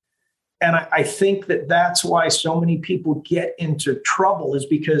 And I think that that's why so many people get into trouble, is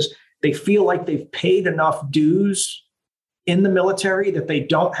because they feel like they've paid enough dues in the military that they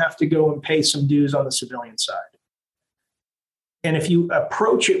don't have to go and pay some dues on the civilian side. And if you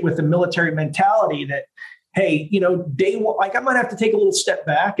approach it with the military mentality that, hey, day one, I might have to take a little step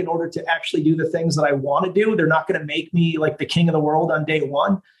back in order to actually do the things that I want to do. They're not going to make me like the king of the world on day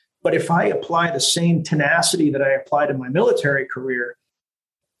one. But if I apply the same tenacity that I applied in my military career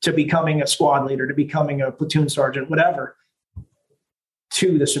to becoming a squad leader, to becoming a platoon sergeant, whatever,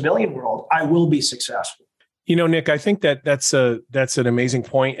 to the civilian world, I will be successful. Nick, I think that's an amazing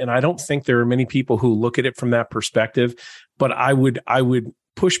point, and I don't think there are many people who look at it from that perspective. But I would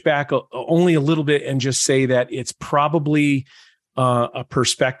push back only a little bit and just say that it's probably a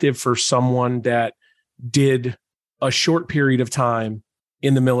perspective for someone that did a short period of time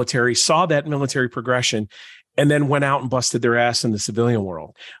in the military, saw that military progression, and then went out and busted their ass in the civilian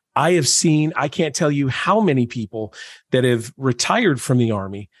world. I have seen, I can't tell you how many people that have retired from the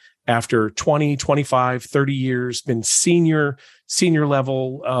Army after 20, 25, 30 years, been senior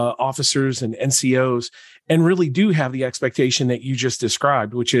level officers and NCOs, and really do have the expectation that you just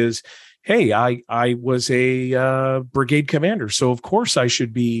described, which is, hey, I was a brigade commander, so of course I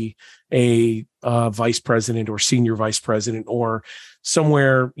should be a vice president or senior vice president or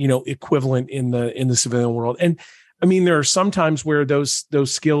somewhere, equivalent in the civilian world. And I mean, there are some times where those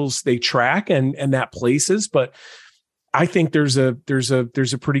skills they track and that places, but I think there's a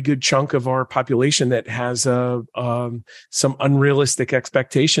pretty good chunk of our population that has some unrealistic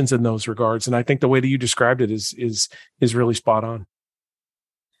expectations in those regards. And I think the way that you described it is really spot on.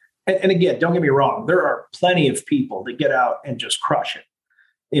 And again, don't get me wrong, there are plenty of people that get out and just crush it.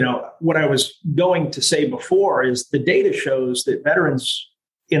 What I was going to say before is the data shows that veterans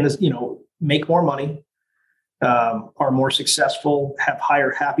in this, make more money, are more successful, have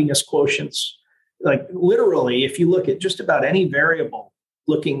higher happiness quotients. Like literally, if you look at just about any variable,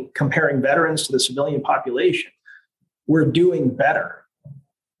 comparing veterans to the civilian population, we're doing better.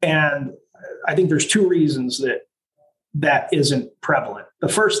 And I think there's two reasons that isn't prevalent. The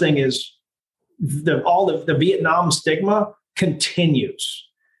first thing is the Vietnam stigma continues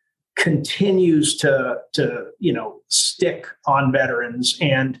to stick on veterans,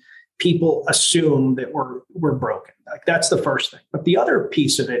 and people assume that we're broken. Like that's the first thing. But the other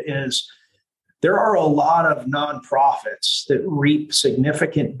piece of it is there are a lot of nonprofits that reap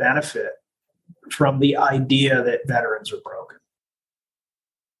significant benefit from the idea that veterans are broken.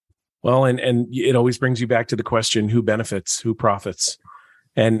 Well, and it always brings you back to the question, who benefits, who profits?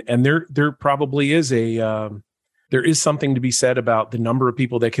 And there probably is there is something to be said about the number of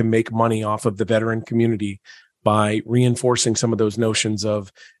people that can make money off of the veteran community by reinforcing some of those notions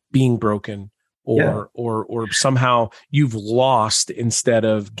of being broken or somehow you've lost instead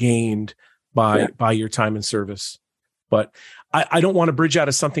of gained by your time in service. But I don't want to bridge out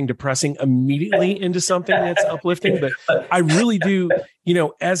of something depressing immediately into something that's uplifting, but I really do,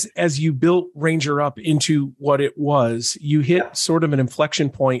 as you built Ranger Up into what it was, you hit sort of an inflection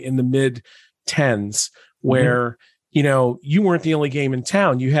point in the mid 10s where, you weren't the only game in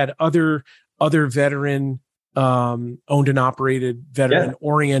town. You had other veteran owned and operated, veteran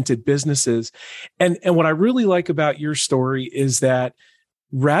oriented businesses. And what I really like about your story is that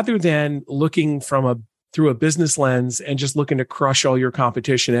rather than looking through a business lens and just looking to crush all your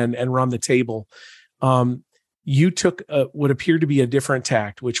competition and run the table, you took what appeared to be a different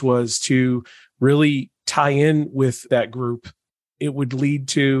tact, which was to really tie in with that group. It would lead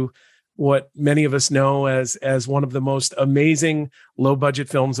to what many of us know as one of the most amazing low budget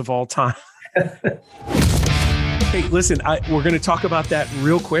films of all time. Hey, listen, we're going to talk about that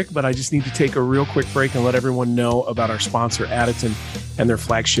real quick, but I just need to take a real quick break and let everyone know about our sponsor, Additon, and their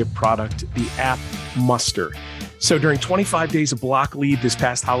flagship product, the app Muster. So during 25 days of block leave this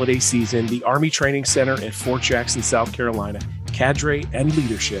past holiday season, the Army Training Center at Fort Jackson, South Carolina, cadre and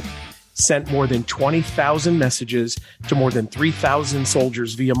leadership sent more than 20,000 messages to more than 3,000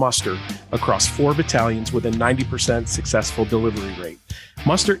 soldiers via Muster across 4 battalions with a 90% successful delivery rate.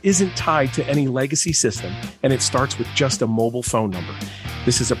 Muster isn't tied to any legacy system, and it starts with just a mobile phone number.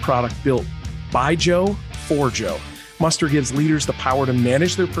 This is a product built by Joe for Joe. Muster gives leaders the power to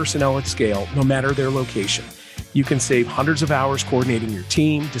manage their personnel at scale, no matter their location. You can save hundreds of hours coordinating your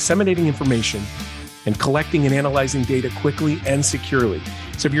team, disseminating information, and collecting and analyzing data quickly and securely.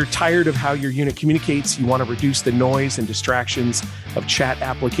 So if you're tired of how your unit communicates, you want to reduce the noise and distractions of chat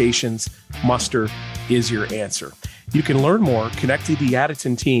applications, Muster is your answer. You can learn more, connect to the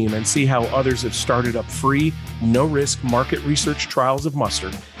Additon team, and see how others have started up free, no-risk market research trials of Muster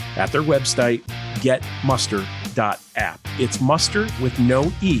at their website, getmuster.app. It's Muster with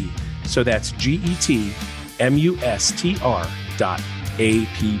no E, so that's GETMUSTR.app.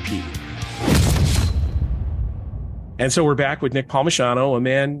 And so we're back with Nick Palmisano, a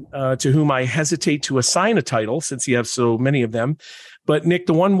man to whom I hesitate to assign a title since you have so many of them. But Nick,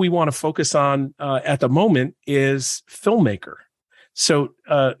 the one we want to focus on at the moment is filmmaker. So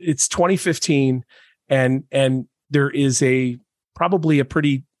it's 2015, and there is probably a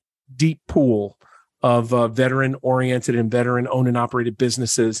pretty deep pool of veteran-oriented and veteran-owned and operated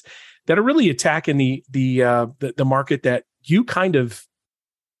businesses that are really attacking the market that you kind of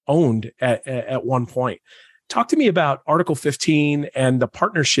owned at one point. Talk to me about Article 15 and the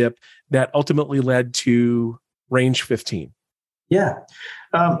partnership that ultimately led to Range 15. Yeah.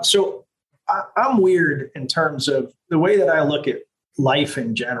 So I'm weird in terms of the way that I look at life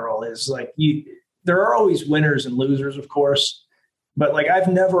in general is like there are always winners and losers, of course, but like I've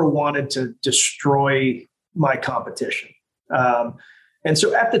never wanted to destroy my competition. And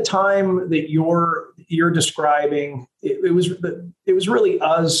so at the time that you're describing, it was really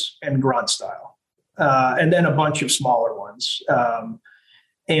us and Grunt Style. And then a bunch of smaller ones.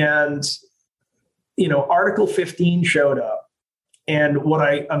 Article 15 showed up. And what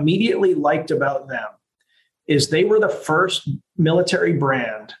I immediately liked about them is they were the first military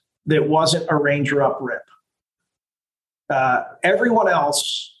brand that wasn't a Ranger Up rip. Everyone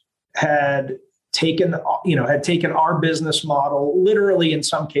else had taken our business model, literally in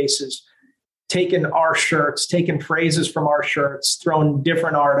some cases, taken our shirts, taken phrases from our shirts, thrown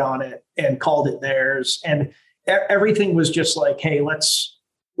different art on it and called it theirs. And everything was just like, hey, let's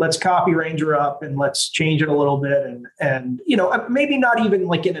copy Ranger Up and let's change it a little bit. And maybe not even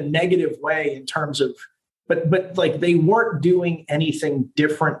like in a negative way in terms of, but like they weren't doing anything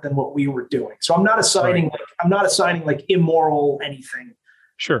different than what we were doing. So I'm not assigning like immoral anything.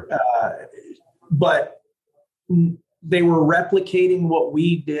 Sure. But they were replicating what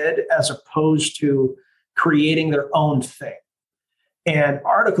we did as opposed to creating their own thing. And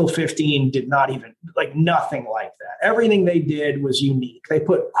Article 15 did not even nothing like that. Everything they did was unique. They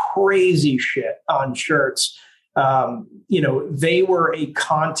put crazy shit on shirts. They were a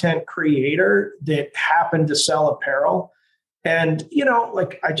content creator that happened to sell apparel. And,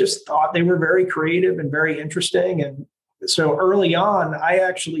 I just thought they were very creative and very interesting. And so early on, I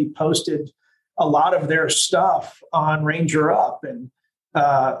actually posted a lot of their stuff on Ranger Up. And,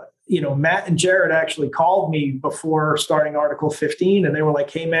 Matt and Jared actually called me before starting Article 15 and they were like,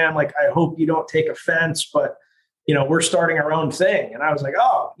 hey man, I hope you don't take offense, but, we're starting our own thing. And I was like,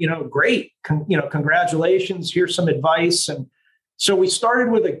 oh, great. Congratulations. Here's some advice. And so we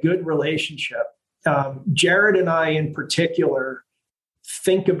started with a good relationship. Jared and I in particular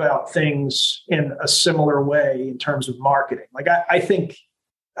think about things in a similar way in terms of marketing. I think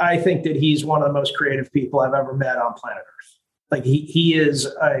that he's one of the most creative people I've ever met on planet Earth. He is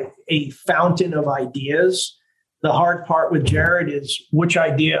a fountain of ideas The hard part with Jared is which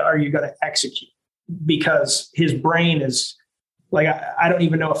idea are you going to execute? Because his brain is like, I don't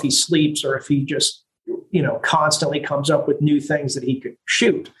even know if he sleeps or if he just, constantly comes up with new things that he could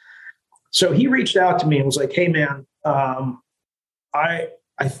shoot. So he reached out to me and was like, hey man, I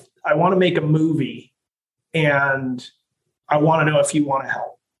want to make a movie and I want to know if you want to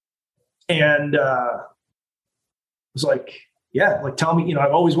help. And I was like, yeah, like tell me,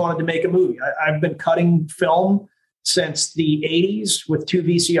 I've always wanted to make a movie. I've been cutting film since the 80s with 2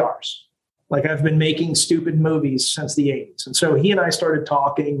 VCRs. Like I've been making stupid movies since the 80s. And so he and I started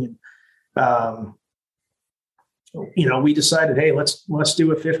talking and, we decided, hey, let's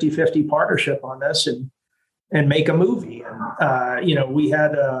do a 50-50 partnership on this and make a movie. And, we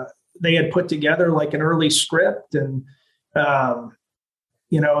had, they had put together like an early script and, then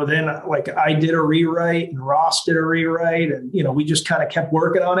like I did a rewrite and Ross did a rewrite and, we just kind of kept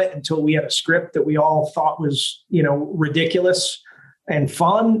working on it until we had a script that we all thought was, ridiculous and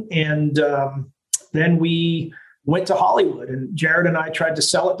fun. And then we went to Hollywood and Jared and I tried to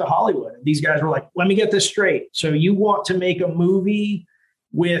sell it to Hollywood. And these guys were like, let me get this straight. So you want to make a movie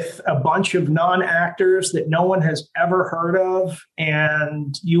with a bunch of non-actors that no one has ever heard of,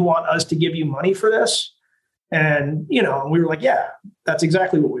 and you want us to give you money for this? And, we were like, yeah, that's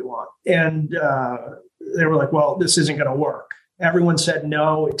exactly what we want. And they were like, well, this isn't going to work. Everyone said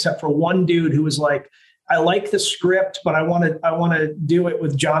no, except for one dude who was like, I like the script, but I want to do it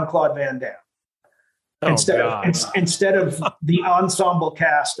with Jean-Claude Van Damme. Instead of the ensemble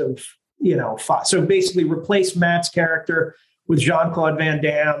cast of, 5. So basically replace Matt's character with Jean-Claude Van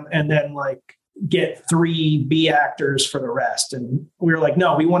Damme and then like get 3 B actors for the rest. And we were like,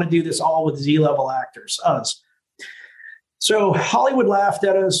 no, we want to do this all with Z-level actors, us. So Hollywood laughed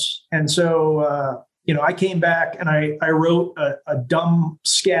at us. And so, I came back and I wrote a dumb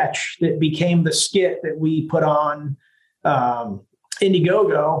sketch that became the skit that we put on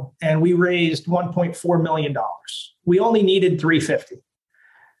Indiegogo, and we raised $1.4 million. We only needed $350.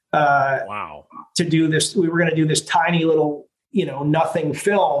 Wow. To do this. We were going to do this tiny little, nothing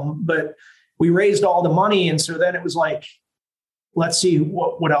film, but we raised all the money. And so then it was like, let's see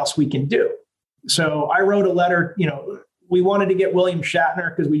what else we can do. So I wrote a letter, we wanted to get William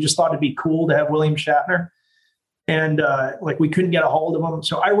Shatner because we just thought it'd be cool to have William Shatner. And we couldn't get a hold of him.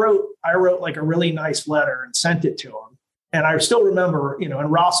 So I wrote like a really nice letter and sent it to him. And I still remember, and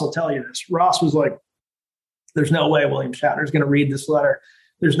Ross will tell you this. Ross was like, there's no way William Shatner is going to read this letter.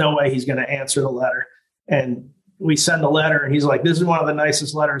 There's no way he's going to answer the letter. And we send the letter and he's like, this is one of the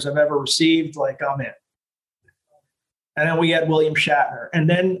nicest letters I've ever received. Like, I'm in. And then we had William Shatner. And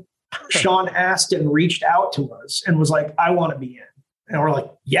then Sean Astin reached out to us and was like, I want to be in. And we're like,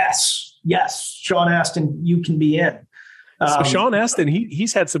 yes, Sean Astin, you can be in. So Sean Astin,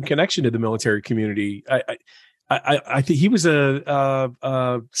 he's had some connection to the military community. I think he was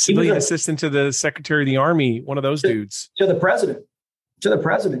a civilian assistant to the Secretary of the Army, one of those dudes. To the president.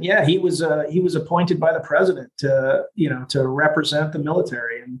 Yeah, he was appointed by the president to represent the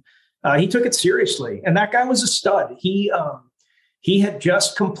military, and he took it seriously. And that guy was a stud. He had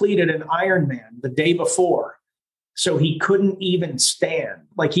just completed an Ironman the day before, so he couldn't even stand.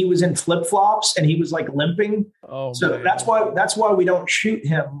 Like he was in flip flops and he was like limping. Oh, so man. That's why we don't shoot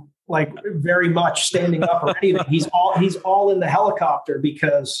him like very much standing up or anything. He's all in the helicopter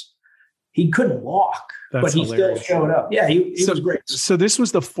because he couldn't walk. But he hilarious. Still showed up. Yeah, he was great. So this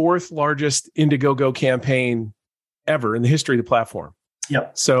was the 4th largest Indiegogo campaign ever in the history of the platform.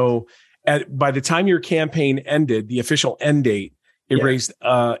 Yep. So by the time your campaign ended, the official end date, it raised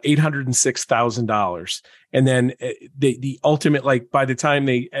 $806,000. And then the ultimate, like by the time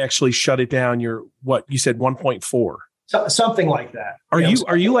they actually shut it down, you said 1.4. Something like that.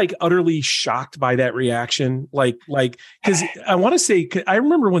 Are you like utterly shocked by that reaction? Like, because I want to say, I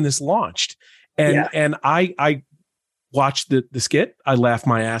remember when this launched. And I watched the skit. I laughed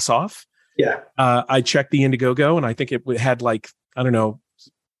my ass off. Yeah. I checked the Indiegogo and I think it had like, I don't know,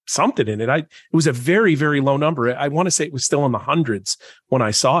 something in it. It was a very, very low number. I want to say it was still in the hundreds when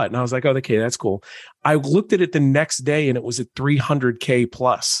I saw it. And I was like, oh, okay, that's cool. I looked at it the next day and it was at 300K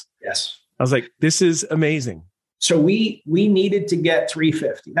plus. Yes. I was like, this is amazing. So we needed to get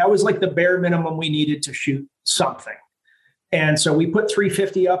 350. That was like the bare minimum we needed to shoot something. And so we put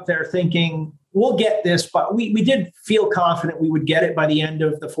 350 up there thinking we'll get this, but we did feel confident we would get it by the end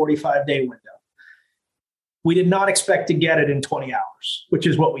of the 45-day window. We did not expect to get it in 20 hours, which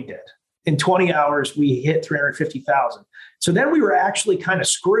is what we did. In 20 hours, we hit 350,000. So then we were actually kind of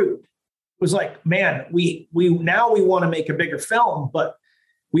screwed. It was like, man, we want to make a bigger film, but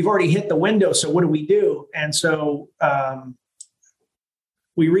we've already hit the window. So what do we do? And so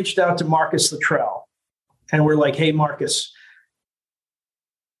we reached out to Marcus Luttrell. And we're like, hey, Marcus,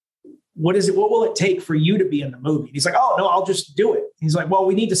 what will it take for you to be in the movie? He's like, oh, no, I'll just do it. He's like, well,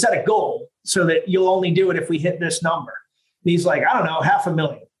 we need to set a goal so that you'll only do it if we hit this number. And he's like, I don't know,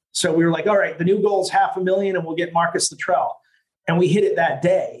 $500,000. So we were like, all right, the new goal is $500,000 and we'll get Marcus Luttrell. And we hit it that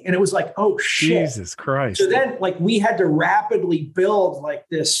day. And it was like, oh, shit. Jesus Christ. So then like we had to rapidly build like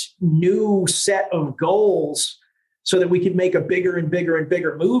this new set of goals so that we could make a bigger and bigger and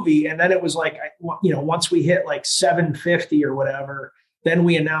bigger movie. And then it was like, once we hit like 750 or whatever, then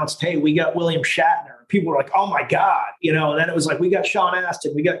we announced, hey, we got William Shatner. People were like, oh my God. And then it was like, we got Sean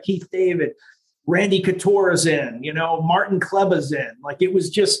Astin, we got Keith David, Randy Couture's in, Martin Kleba's in. Like it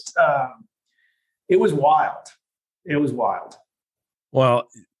was just, it was wild. It was wild. Well,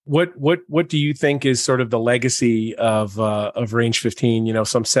 what do you think is sort of the legacy of Range 15?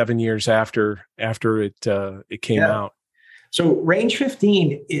 Some 7 years after it came out. So Range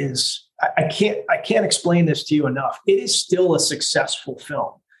 15 is I can't explain this to you enough. It is still a successful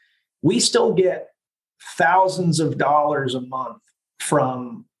film. We still get thousands of dollars a month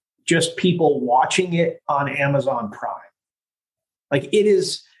from just people watching it on Amazon Prime. Like it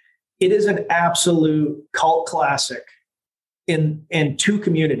is an absolute cult classic in two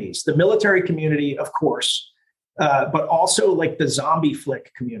communities, the military community, of course, but also like the zombie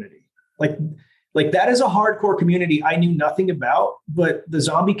flick community. Like that is a hardcore community I knew nothing about, but the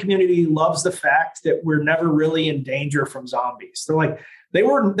zombie community loves the fact that we're never really in danger from zombies. There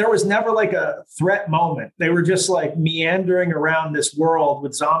was never like a threat moment. They were just like meandering around this world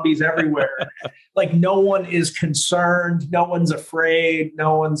with zombies everywhere. Like no one is concerned. No one's afraid.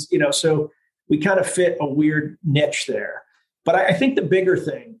 No one's, so we kind of fit a weird niche there. But I think the bigger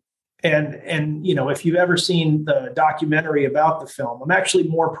thing, and if you've ever seen the documentary about the film, I'm actually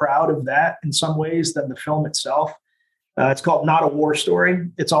more proud of that in some ways than the film itself. It's called Not a War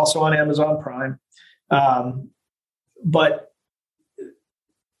Story. It's also on Amazon Prime. But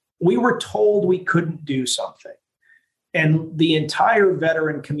we were told we couldn't do something. And the entire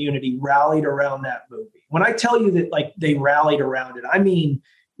veteran community rallied around that movie. When I tell you that like they rallied around it, I mean,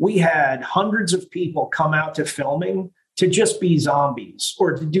 we had hundreds of people come out to filming to just be zombies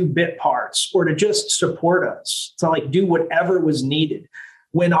or to do bit parts or to just support us, to like do whatever was needed.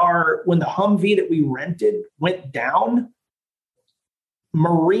 When the Humvee that we rented went down,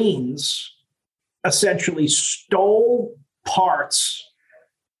 Marines essentially stole parts,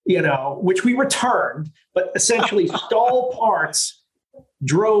 which we returned, but essentially stole parts,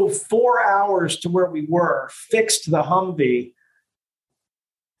 drove 4 hours to where we were, fixed the Humvee.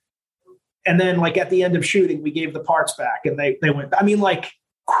 And then like at the end of shooting, we gave the parts back and they went, I mean, like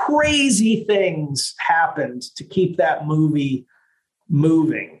crazy things happened to keep that movie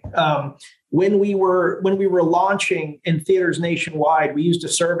moving. When we were launching in theaters nationwide, we used a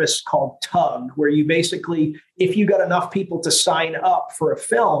service called Tug, where you basically, if you got enough people to sign up for a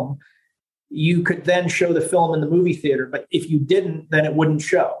film, you could then show the film in the movie theater. But if you didn't, then it wouldn't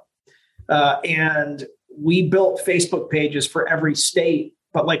show. And we built Facebook pages for every state.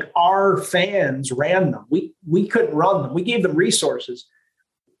 But like our fans ran them. We couldn't run them. We gave them resources,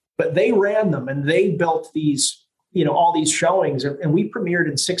 but they ran them and they built these, all these showings. And we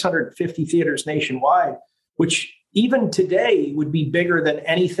premiered in 650 theaters nationwide, which even today would be bigger than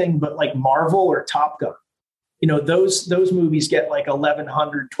anything but like Marvel or Top Gun. Those movies get like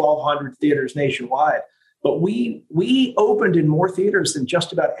 1,100, 1,200 theaters nationwide. But we opened in more theaters than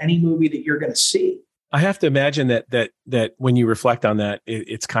just about any movie that you're going to see. I have to imagine that when you reflect on that,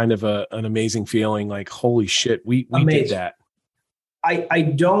 it's kind of an amazing feeling. Like, holy shit, we did that.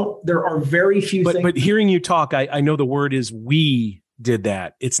 There are very few things. But hearing you talk, I know the word is we did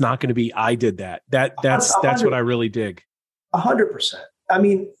that. It's not going to be I did that. That's what I really dig. 100%. I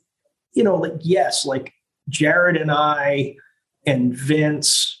mean, yes, like Jared and I and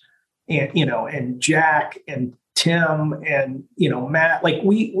Vince and, and Jack and Tim and, Matt, like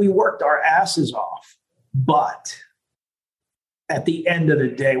we worked our asses off. But at the end of the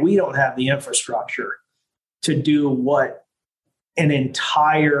day, we don't have the infrastructure to do what an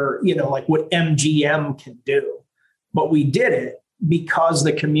entire, like what MGM can do. But we did it because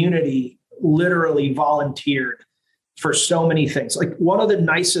the community literally volunteered for so many things. Like one of the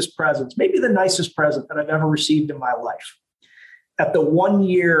nicest presents, maybe the nicest present that I've ever received in my life. At the 1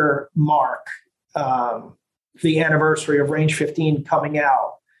 year mark, the anniversary of Range 15 coming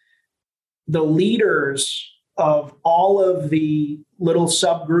out, the leaders of all of the little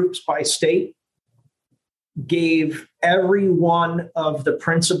subgroups by state gave every one of the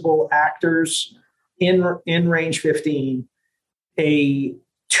principal actors in Range 15 a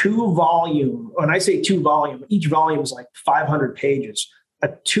 2-volume, when I say 2-volume, each volume is like 500 pages, a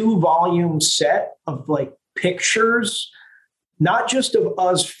 2-volume set of like pictures, not just of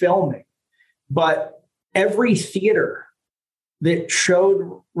us filming, but every theater that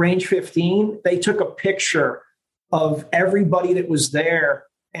showed Range 15, they took a picture of everybody that was there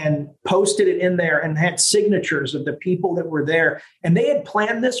and posted it in there and had signatures of the people that were there. And they had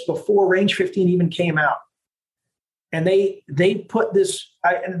planned this before Range 15 even came out. And they put this,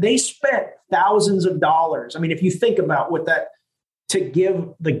 and they spent thousands of dollars. I mean, if you think about what that, to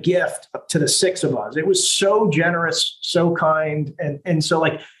give the gift to the six of us, it was so generous, so kind. And so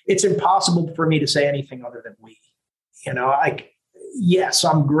like, it's impossible for me to say anything other than we, yes,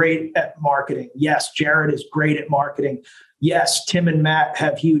 I'm great at marketing. Yes, Jared is great at marketing. Yes, Tim and Matt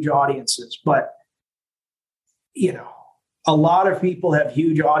have huge audiences, but a lot of people have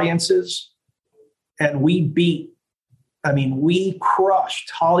huge audiences, and we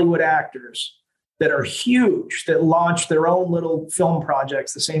crushed Hollywood actors that are huge, that launched their own little film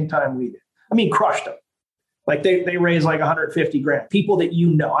projects the same time we did. I mean, crushed them. Like they raised like 150 grand. People that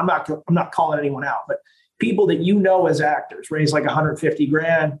I'm not calling anyone out, but people that as actors raise like 150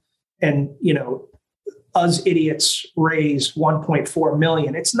 grand, and us idiots raise 1.4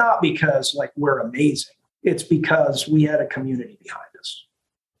 million. It's not because like we're amazing. It's because we had a community behind us.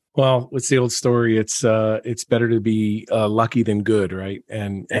 Well, what's the old story? It's better to be lucky than good, right?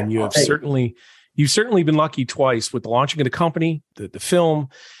 And you've certainly been lucky twice with the launching of the company, the film,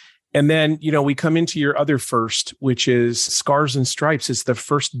 and then we come into your other first, which is Scars and Stripes. It's the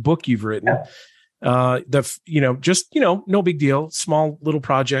first book you've written. Yeah. No big deal, small little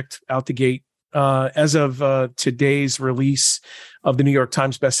project out the gate. As of today's release of the New York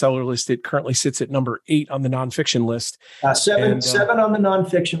Times bestseller list, it currently sits at number 8 on the nonfiction list. Seven on the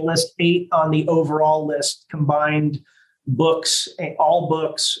nonfiction list, 8 on the overall list, combined books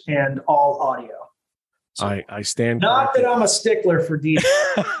and all audio. So I stand not corrected. that I'm a stickler for detail,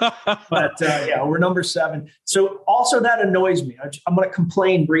 but we're number 7. So also that annoys me. I'm going to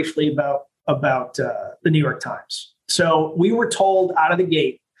complain briefly about the New York Times. So we were told out of the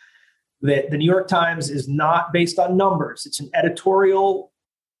gate that the New York Times is not based on numbers. It's an editorial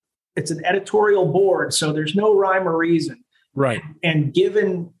board. So there's no rhyme or reason. Right. And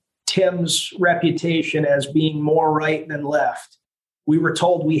given Tim's reputation as being more right than left, we were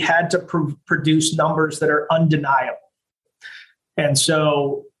told we had to produce numbers that are undeniable. And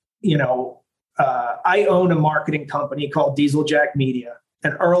so, I own a marketing company called Dieseljack Media.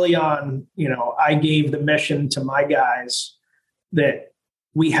 And early on, I gave the mission to my guys that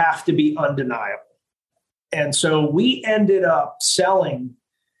we have to be undeniable. And so we ended up selling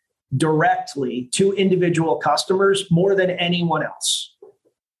directly to individual customers more than anyone else.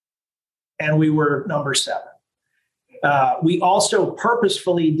 And we were number 7. We also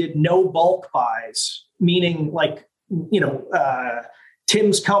purposefully did no bulk buys, meaning like,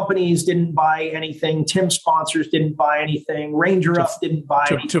 Tim's companies didn't buy anything. Tim's sponsors didn't buy anything. Ranger Up didn't buy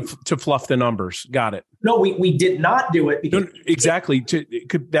anything. To fluff the numbers. Got it. No, we did not do it. Because exactly.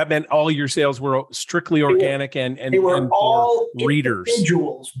 That meant all your sales were strictly organic and they were and all readers.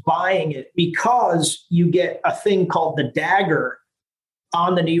 Individuals buying it, because you get a thing called the dagger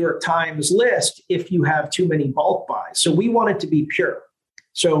on the New York Times list if you have too many bulk buys. So we wanted to be pure.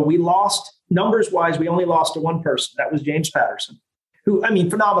 So we lost, numbers wise, we only lost to one person. That was James Patterson, who,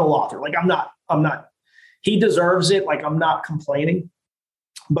 phenomenal author. Like I'm not, he deserves it. Like I'm not complaining,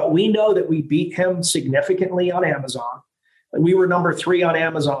 but we know that we beat him significantly on Amazon. We were number 3 on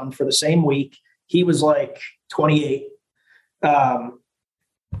Amazon for the same week. He was like 28.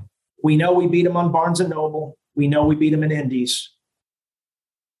 We know we beat him on Barnes and Noble. We know we beat him in Indies.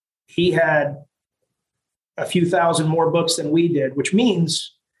 He had a few thousand more books than we did, which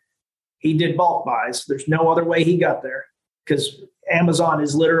means he did bulk buys. There's no other way he got there, because Amazon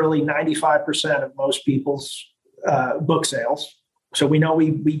is literally 95% of most people's book sales. So we know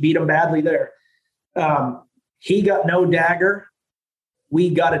we beat him badly there. He got no dagger. We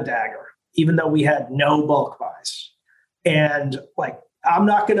got a dagger, even though we had no bulk buys. And like, I'm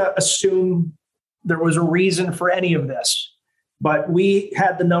not going to assume there was a reason for any of this, but we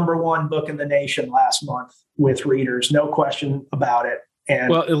had the number 1 book in the nation last month with readers, no question about it.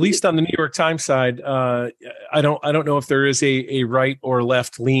 And well, at least on the New York Times side, I don't know if there is a right or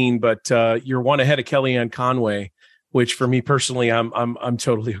left lean, but you're one ahead of Kellyanne Conway, which for me personally, I'm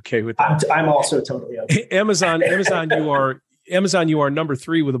totally okay with that. I'm also totally okay. Amazon, you are number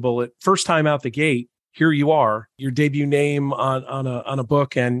 3 with a bullet. First time out the gate. Here you are, your debut name on a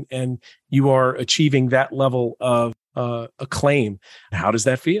book, and you are achieving that level of acclaim. How does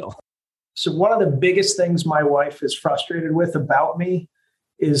that feel? So one of the biggest things my wife is frustrated with about me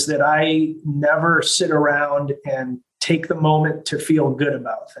is that I never sit around and take the moment to feel good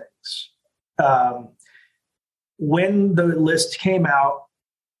about things. when the list came out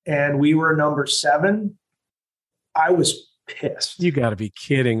and we were number 7, I was pissed. You got to be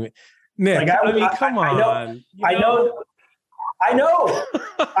kidding me, Nick. Like, I mean, come on. I know.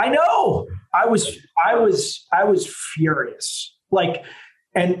 I was furious. Like,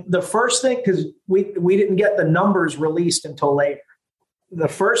 and the first thing, because we didn't get the numbers released until later. The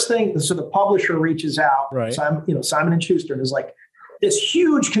first thing, so the publisher reaches out, right. Simon and Schuster, and is like this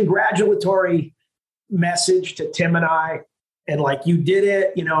huge congratulatory message to Tim and I, and like, you did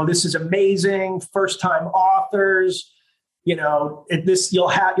it. This is amazing. First time authors. You'll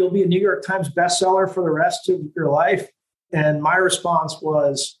be a New York Times bestseller for the rest of your life. And my response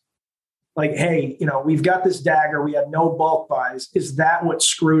was like, hey, we've got this dagger. We had no bulk buys. Is that what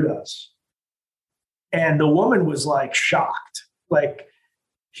screwed us? And the woman was like shocked. Like,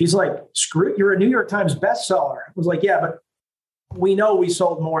 she's like, screw, you're a New York Times bestseller. I was like, yeah, but we know we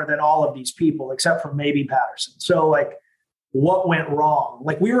sold more than all of these people, except for maybe Patterson. So like, what went wrong?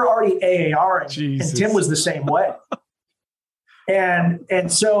 Like, we were already AAR, and Tim was the same way.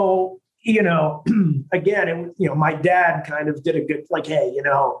 And so, again, my dad kind of did a good, like, hey,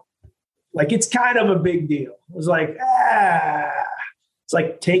 like, it's kind of a big deal. It was like, it's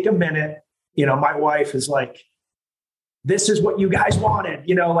like, take a minute. My wife is like, this is what you guys wanted,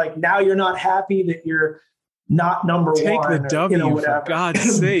 like, now you're not happy that you're not number take one. Take the W, for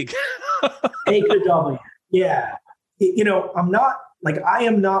God's sake. Take the W. Yeah. I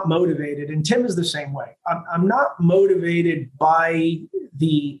am not motivated, and Tim is the same way. I'm not motivated by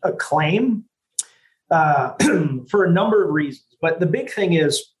the acclaim for a number of reasons. But the big thing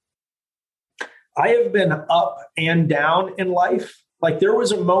is, I have been up and down in life. Like, there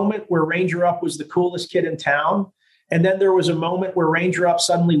was a moment where Ranger Up was the coolest kid in town. And then there was a moment where Ranger Up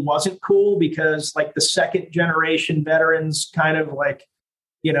suddenly wasn't cool because, like, the second generation veterans kind of like,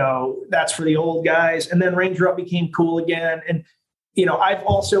 that's for the old guys. And then Ranger Up became cool again. And, I've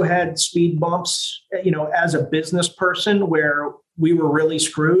also had speed bumps, as a business person where we were really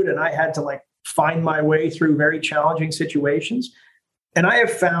screwed and I had to like find my way through very challenging situations. And I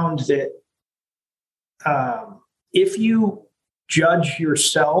have found that if you judge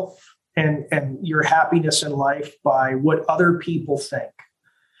yourself and your happiness in life by what other people think,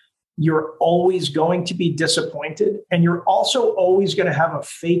 you're always going to be disappointed. And you're also always going to have a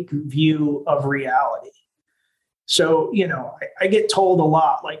fake view of reality. So, I get told a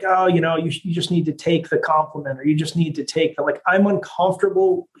lot like, oh, you just need to take the compliment, or you just need to take the, like, I'm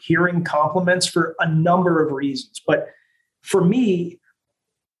uncomfortable hearing compliments for a number of reasons. But for me,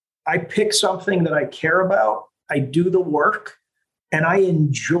 I pick something that I care about. I do the work, and I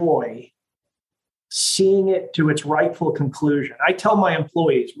enjoy seeing it to its rightful conclusion. I tell my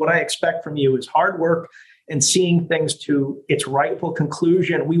employees, what I expect from you is hard work and seeing things to its rightful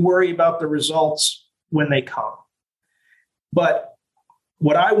conclusion. We worry about the results when they come. But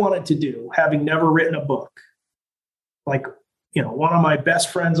what I wanted to do, having never written a book, like, one of my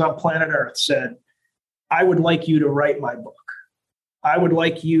best friends on planet Earth said, I would like you to write my book. I would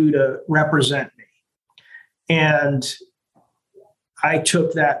like you to represent me. And I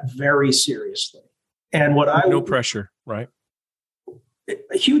took that very seriously. And no pressure, right?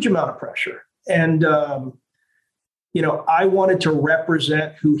 A huge amount of pressure. And, I wanted to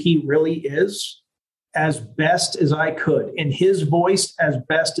represent who he really is as best as I could, in his voice as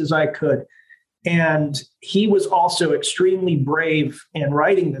best as I could. And he was also extremely brave in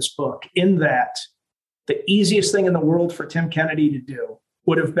writing this book, in that the easiest thing in the world for Tim Kennedy to do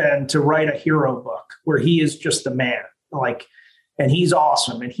would have been to write a hero book where he is just the man, like, and he's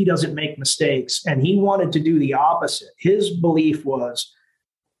awesome and he doesn't make mistakes. And he wanted to do the opposite. His belief was,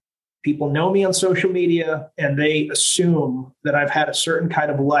 people know me on social media and they assume that I've had a certain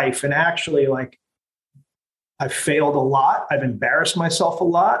kind of life. And actually, like, I've failed a lot. I've embarrassed myself a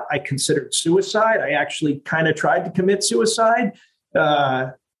lot. I considered suicide. I actually kind of tried to commit suicide,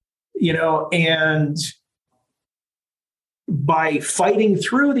 and by fighting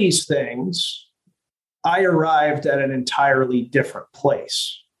through these things, I arrived at an entirely different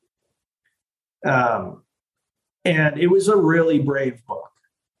place. And it was a really brave book.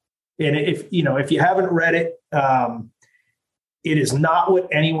 And if you haven't read it, it is not what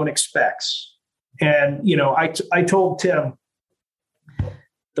anyone expects. And, I told Tim,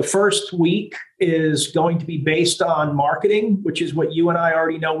 the first week is going to be based on marketing, which is what you and I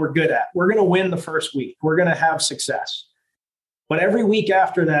already know we're good at. We're going to win the first week. We're going to have success. But every week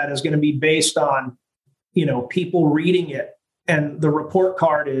after that is going to be based on, people reading it. And the report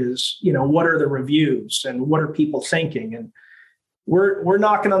card is, what are the reviews and what are people thinking? And we're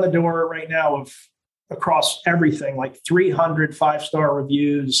knocking on the door right now across everything, like 300 5-star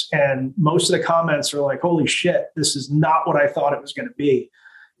reviews. And most of the comments are like, holy shit, this is not what I thought it was going to be.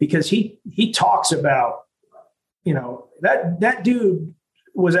 Because he talks about, that dude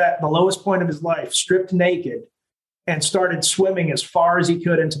was at the lowest point of his life, stripped naked, and started swimming as far as he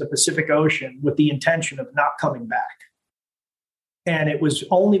could into the Pacific Ocean with the intention of not coming back. And it was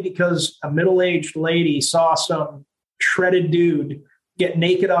only because a middle-aged lady saw some shredded dude get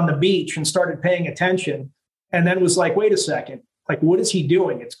naked on the beach and started paying attention, and then was like, wait a second, like, what is he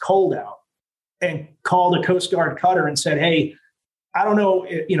doing? It's cold out. And called a Coast Guard cutter and said, hey, I don't know,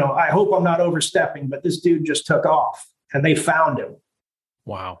 I hope I'm not overstepping, but this dude just took off. And they found him.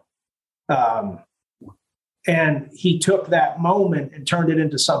 Wow. And he took that moment and turned it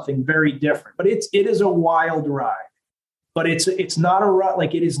into something very different. But it is a wild ride. But it's not a ride.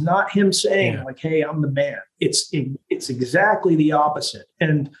 Like, it is not him saying like, hey, I'm the man. It's exactly the opposite.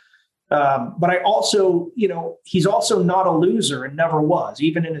 And but I also, he's also not a loser and never was,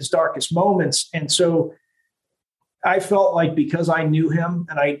 even in his darkest moments. And so I felt like, because I knew him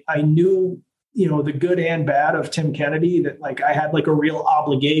and I knew, the good and bad of Tim Kennedy, that like I had like a real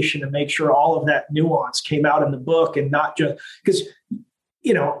obligation to make sure all of that nuance came out in the book, and not just because,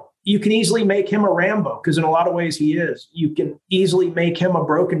 you can easily make him a Rambo, because in a lot of ways he is. You can easily make him a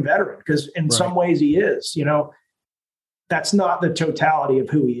broken veteran, because in some ways he is. That's not the totality of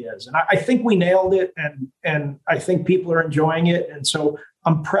who he is. And I think we nailed it, and I think people are enjoying it. And so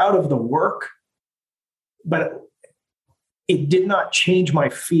I'm proud of the work, but it did not change my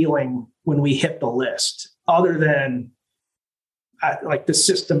feeling when we hit the list, other than like the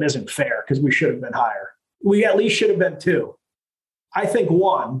system isn't fair, because we should have been higher. We at least should have been 2. I think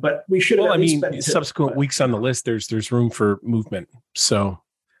 1, but we should have at least been 2. Subsequent weeks on the list, there's room for movement. So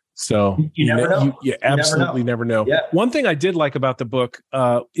you never know. You absolutely never know. Yeah. One thing I did like about the book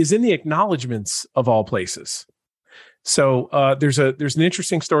is in the acknowledgments of all places. So there's an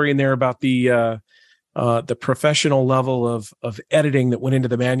interesting story in there about the professional level of editing that went into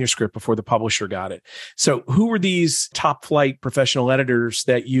the manuscript before the publisher got it. So who were these top flight professional editors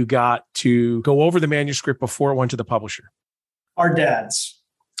that you got to go over the manuscript before it went to the publisher? Our dads.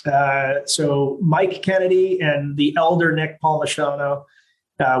 So Mike Kennedy and the elder Nick Palmisano,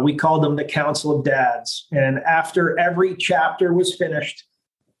 we called them the Council of Dads. And after every chapter was finished,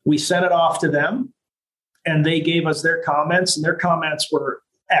 we sent it off to them, and they gave us their comments, and their comments were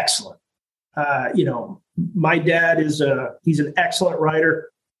excellent. My dad he's an excellent writer.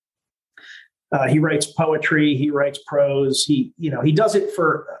 He writes poetry, he writes prose. He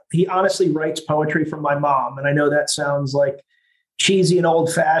honestly writes poetry from my mom. And I know that sounds like cheesy and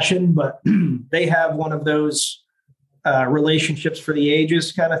old fashioned, but they have one of those relationships for the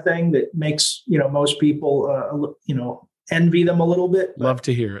ages kind of thing that makes, most people, envy them a little bit. Love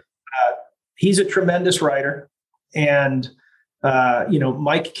to hear it. He's a tremendous writer. And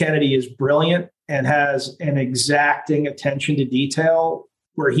Mike Kennedy is brilliant and has an exacting attention to detail,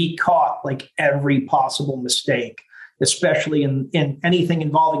 where he caught like every possible mistake, especially in anything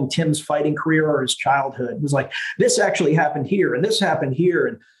involving Tim's fighting career or his childhood. It was like, this actually happened here and this happened here.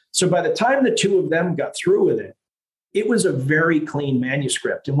 And so by the time the two of them got through with it, it was a very clean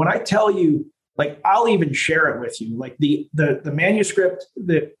manuscript. And when I tell you, like, I'll even share it with you, like the manuscript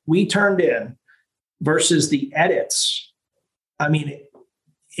that we turned in versus the edits, I mean,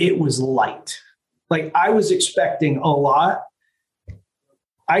 it was light. Like, I was expecting a lot.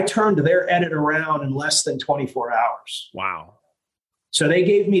 I turned their edit around in less than 24 hours. Wow. So they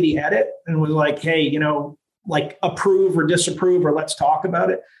gave me the edit and was like, hey, like approve or disapprove, or let's talk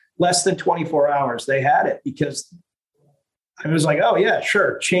about it. Less than 24 hours, they had it, because I was like, oh yeah,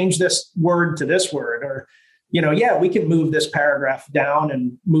 sure. Change this word to this word, or, yeah, we can move this paragraph down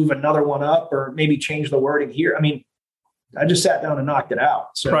and move another one up, or maybe change the wording here. I mean, I just sat down and knocked it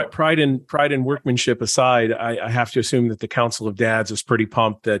out. So pride and workmanship aside, I have to assume that the Council of Dads was pretty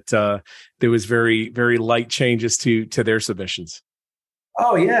pumped that there was very, very light changes to their submissions.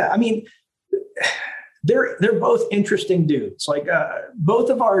 Oh yeah. I mean, they're both interesting dudes. Like both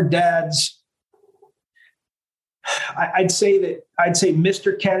of our dads, I'd say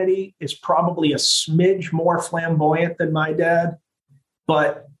Mr. Kennedy is probably a smidge more flamboyant than my dad,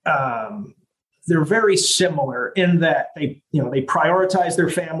 but they're very similar in that they prioritize their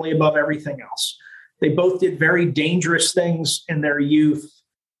family above everything else. They both did very dangerous things in their youth,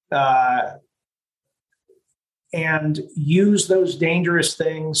 and use those dangerous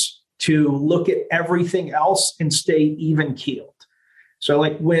things to look at everything else and stay even keeled. So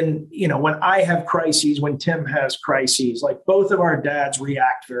like when I have crises, when Tim has crises, like both of our dads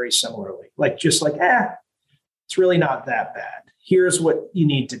react very similarly. Like, just like, it's really not that bad. here's what you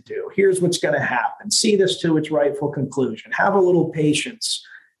need to do. Here's what's going to happen. See this to its rightful conclusion. Have a little patience.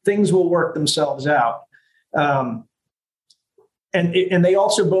 Things will work themselves out. And they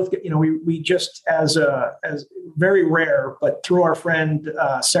also both get, we just as very rare, but through our friend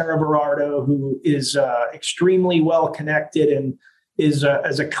Sarah Berardo, who is extremely well connected and is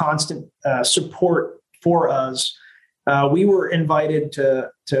as a constant support for us. We were invited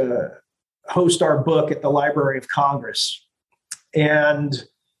to host our book at the Library of Congress, and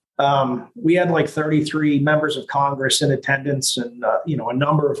we had like 33 members of Congress in attendance, and a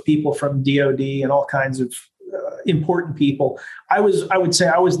number of people from DoD and all kinds of important people. I would say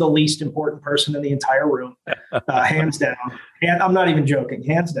I was the least important person in the entire room, hands down. And I'm not even joking,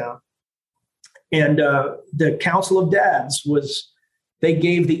 hands down. And the Council of Dads they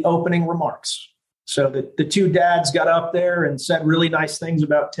gave the opening remarks. So the two dads got up there and said really nice things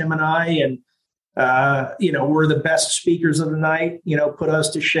about Tim and I, and we're the best speakers of the night. Put us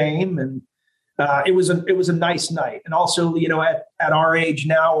to shame, and it was a nice night. And also, at our age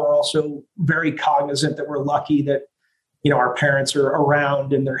now, we're also very cognizant that we're lucky that our parents are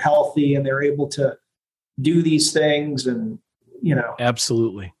around and they're healthy and they're able to do these things. And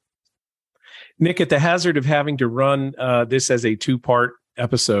absolutely. Nick, at the hazard of having to run this as a 2-part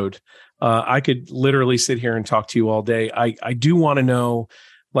episode, I could literally sit here and talk to you all day. I do want to know,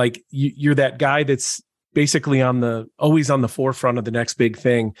 like, you're that guy that's basically always on the forefront of the next big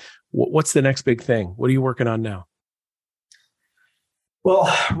thing. What's the next big thing? What are you working on now?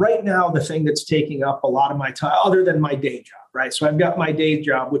 Well, right now, the thing that's taking up a lot of my time, other than my day job, right? So I've got my day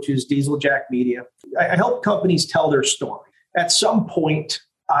job, which is Diesel Jack Media. I help companies tell their story. At some point,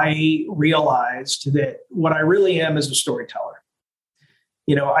 I realized that what I really am is a storyteller.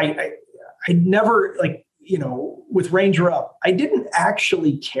 I never, with Ranger Up, I didn't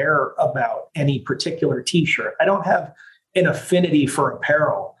actually care about any particular t-shirt. I don't have an affinity for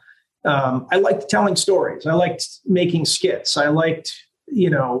apparel. I liked telling stories. I liked making skits. I liked,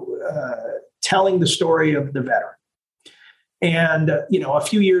 telling the story of the veteran. And, a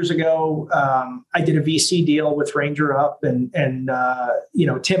few years ago, I did a VC deal with Ranger Up, and Tim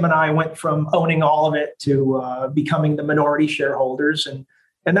and I went from owning all of it to becoming the minority shareholders. And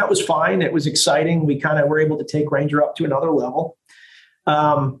that was fine. It was exciting. We kind of were able to take Ranger Up to another level.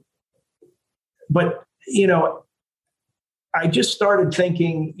 But, I just started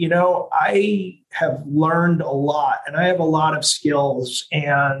thinking, I have learned a lot and I have a lot of skills,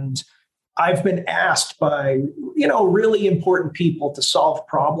 and I've been asked by, really important people to solve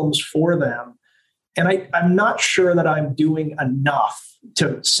problems for them. And I'm not sure that I'm doing enough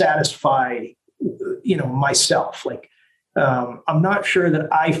to satisfy, myself. I'm not sure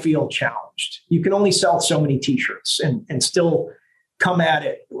that I feel challenged. You can only sell so many t-shirts and still come at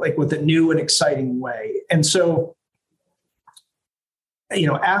it with a new and exciting way. And so,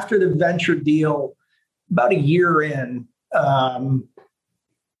 after the venture deal, about a year in,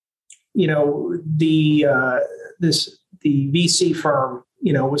 the VC firm,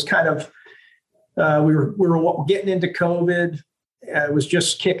 was kind of, we were getting into COVID. It was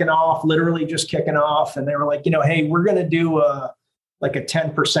just kicking off, literally just kicking off. And they were like, hey, we're going to do a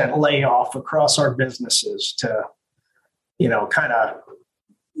 10% layoff across our businesses to,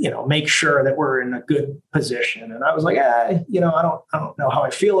 make sure that we're in a good position. And I was like, I don't know how I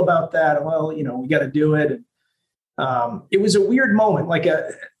feel about that. Well, we got to do it. And it was a weird moment.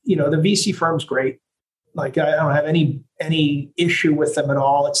 The VC firm's great. I don't have any issue with them at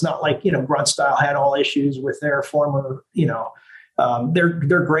all. It's not like, Grunt Style had all issues with their former,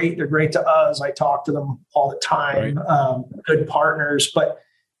 they're great. They're great to us. I talk to them all the time. Right. Good partners. But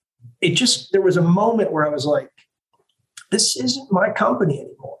there was a moment where I was like, this isn't my company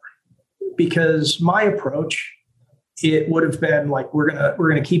anymore, because my approach, it would have been like, we're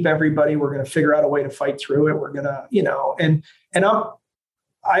going to keep everybody, we're going to figure out a way to fight through it. We're going to, and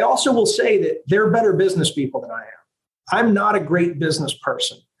I also will say that they're better business people than I am. I'm not a great business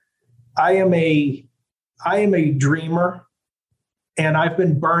person. I am a dreamer, and I've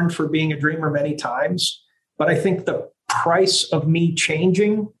been burned for being a dreamer many times, but I think the price of me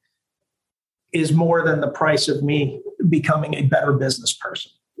changing is more than the price of me becoming a better business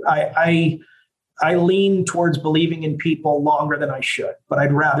person. I lean towards believing in people longer than I should, but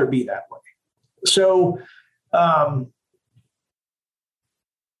I'd rather be that way. So I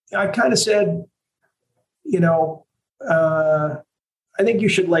kind of said, I think you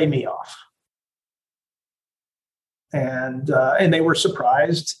should lay me off. And they were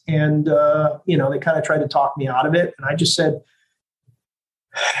surprised, and they kind of tried to talk me out of it. And I just said,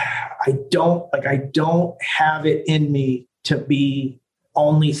 I don't have it in me to be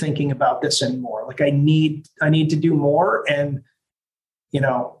only thinking about this anymore. I need to do more. And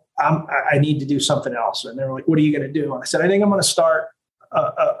I need to do something else. And they were like, what are you going to do? And I said, I think I'm going to start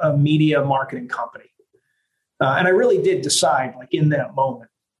a media marketing company. And I really did decide like in that moment.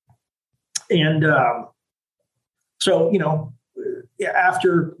 And so,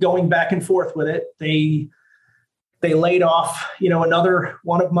 after going back and forth with it, they laid off, another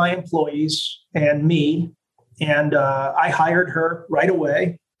one of my employees and me. And I hired her right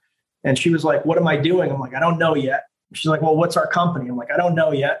away. And she was like, what am I doing? I'm like, I don't know yet. She's like, well, what's our company? I'm like, I don't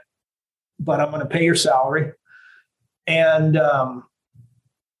know yet, but I'm going to pay your salary. And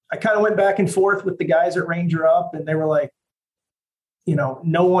I kind of went back and forth with the guys at Ranger Up, and they were like,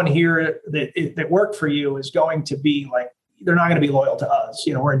 no one here that worked for you is going to be like, they're not going to be loyal to us.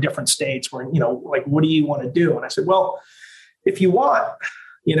 We're in different states. We're, like, what do you want to do? And I said, well, if you want,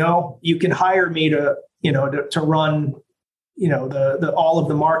 you can hire me to run, the all of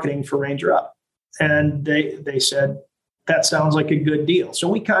the marketing for Ranger Up. And they said, that sounds like a good deal. So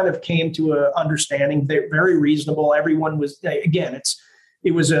we kind of came to a understanding. They're very reasonable. Everyone was, again,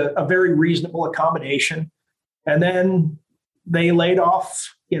 it was a very reasonable accommodation. And then they laid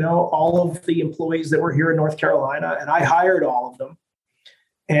off, all of the employees that were here in North Carolina, and I hired all of them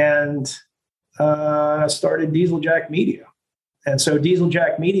and started Dieseljack Media. And so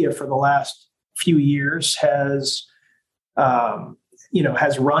Dieseljack Media for the last few years has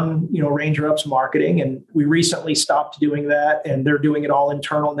run, Ranger Up's marketing. And we recently stopped doing that, and they're doing it all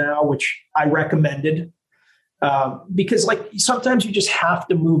internal now, which I recommended because like sometimes you just have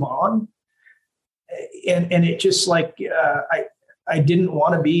to move on. And it just like, I didn't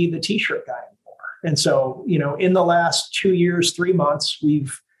want to be the t-shirt guy anymore. And so, in the last 2 years, 3 months,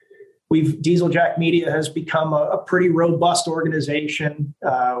 Dieseljack Media has become a pretty robust organization.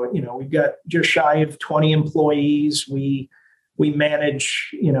 We've got just shy of 20 employees. We manage,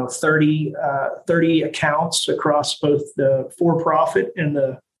 30 accounts across both the for-profit and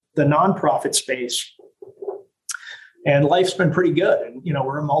the nonprofit space. And life's been pretty good. And,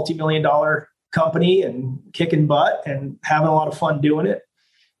 we're a multi-million-dollar company and kicking butt and having a lot of fun doing it.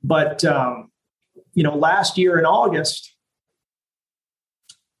 But, last year in August,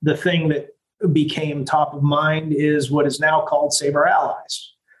 the thing that became top of mind is what is now called Save Our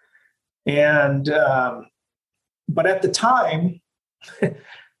Allies. And, but at the time,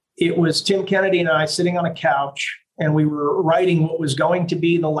 it was Tim Kennedy and I sitting on a couch, and we were writing what was going to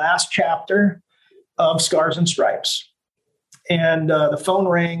be the last chapter of Scars and Stripes. And the phone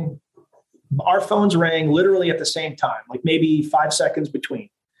rang. Our phones rang literally at the same time, like maybe 5 seconds between.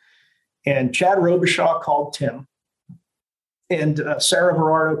 And Chad Robichaud called Tim, and Sarah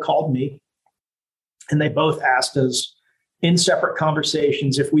Verardo called me. And they both asked us in separate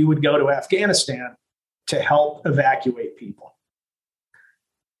conversations if we would go to Afghanistan to help evacuate people.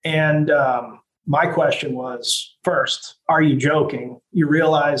 And my question was, first, are you joking? You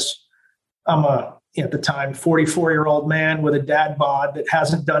realize I'm at the time, 44-year-old man with a dad bod that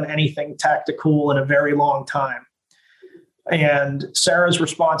hasn't done anything tactical in a very long time. And Sarah's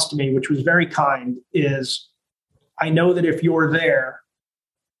response to me, which was very kind, is, I know that if you're there,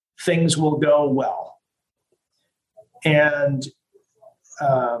 things will go well. And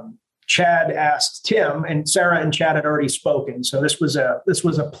Chad asked Tim, and Sarah and Chad had already spoken. So this was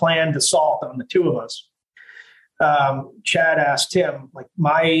a planned assault on the two of us. Chad asked Tim, like,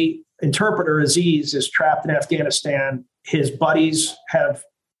 my interpreter Aziz is trapped in Afghanistan. His buddies have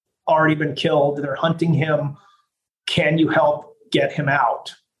already been killed. They're hunting him. Can you help get him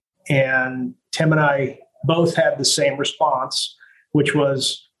out? And Tim and I both had the same response, which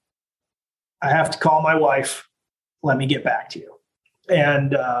was, I have to call my wife. Let me get back to you.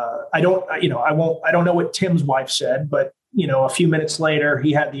 And I don't know what Tim's wife said, but a few minutes later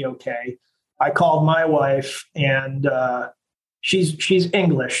he had the okay. I called my wife, and she's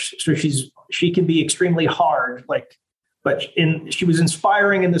English, so she can be extremely hard, but she was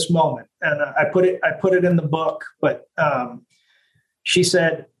inspiring in this moment. And I put it in the book, but she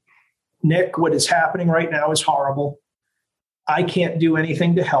said, Nick, what is happening right now is horrible. I can't do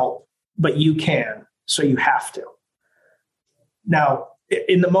anything to help, but you can, so you have to. Now,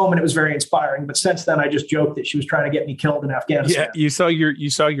 in the moment, it was very inspiring, but since then, I just joked that she was trying to get me killed in Afghanistan. Yeah, you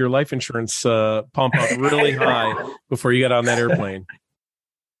saw your life insurance pump up really high before you got on that airplane.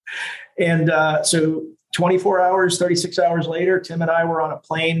 And so 24 hours, 36 hours later, Tim and I were on a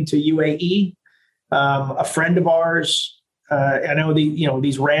plane to UAE. A friend of ours, I know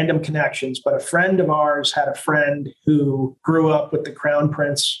these random connections, but a friend of ours had a friend who grew up with the Crown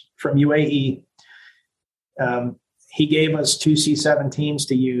Prince from UAE. He gave us 2 C-17s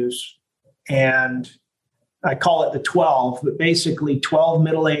to use, and I call it the 12, but basically 12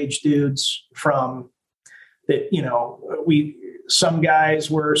 middle-aged dudes from that, some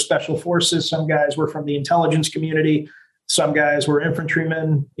guys were special forces, some guys were from the intelligence community, some guys were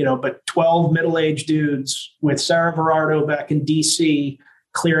infantrymen, but 12 middle-aged dudes with Sarah Verardo back in DC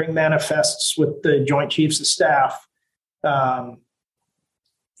clearing manifests with the Joint Chiefs of Staff,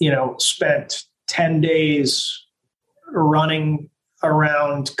 spent 10 days running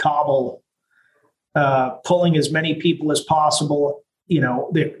around Kabul, pulling as many people as possible,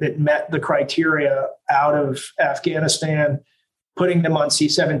 that met the criteria out of Afghanistan, putting them on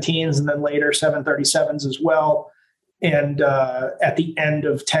C-17s and then later 737s as well. And at the end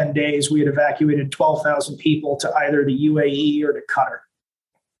of 10 days, we had evacuated 12,000 people to either the UAE or to Qatar.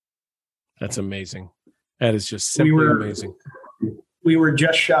 That's amazing. That is just simply amazing. We were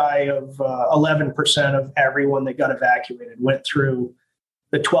just shy of 11% of everyone that got evacuated went through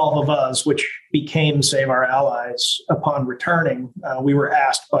the 12 of us, which became Save Our Allies. Upon returning, we were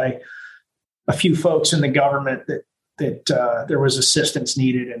asked by a few folks in the government that there was assistance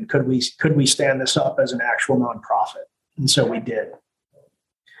needed, and could we stand this up as an actual nonprofit? And so we did.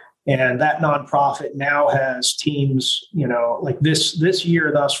 And that nonprofit now has teams, like this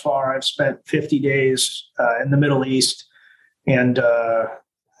year thus far, I've spent 50 days in the Middle East and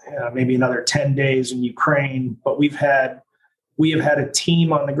maybe another 10 days in Ukraine. But we have had a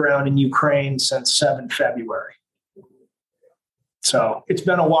team on the ground in Ukraine since 7 February. So it's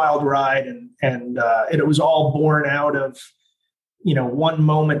been a wild ride, and it was all born out of, one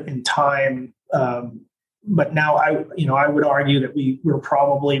moment in time. But now I would argue that we're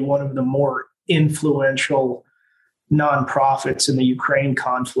probably one of the more influential nonprofits in the Ukraine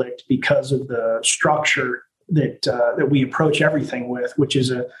conflict because of the structure that we approach everything with, which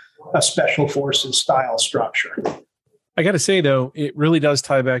is a special forces style structure. I got to say, though, it really does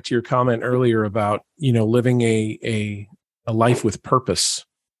tie back to your comment earlier about, living a life with purpose.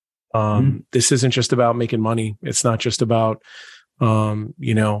 This isn't just about making money. It's not just about,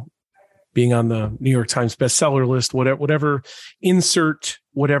 being on the New York Times bestseller list, whatever, insert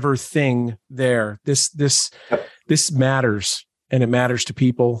whatever thing there. This matters, and it matters to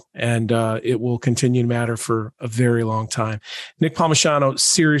people, and it will continue to matter for a very long time. Nick Palmisano,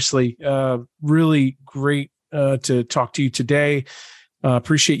 seriously, really great to talk to you today.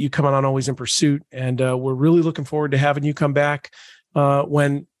 Appreciate you coming on Always in Pursuit, and we're really looking forward to having you come back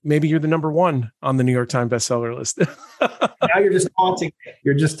when maybe you're the number one on the New York Times bestseller list. Now you're just taunting me.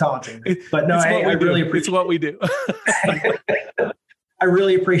 You're just taunting me. But no, I really appreciate it's what we do. I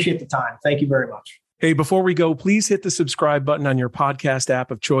really appreciate the time. Thank you very much. Hey, before we go, please hit the subscribe button on your podcast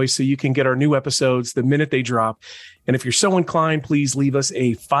app of choice so you can get our new episodes the minute they drop. And if you're so inclined, please leave us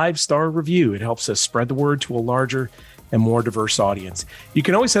a 5-star review. It helps us spread the word to a larger and more diverse audience. You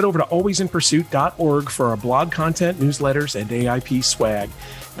can always head over to alwaysinpursuit.org for our blog content, newsletters, and AIP swag.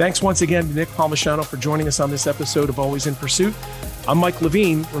 Thanks once again to Nick Palmisano for joining us on this episode of Always in Pursuit. I'm Mike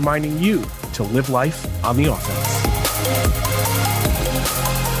Levine, reminding you to live life on the offense.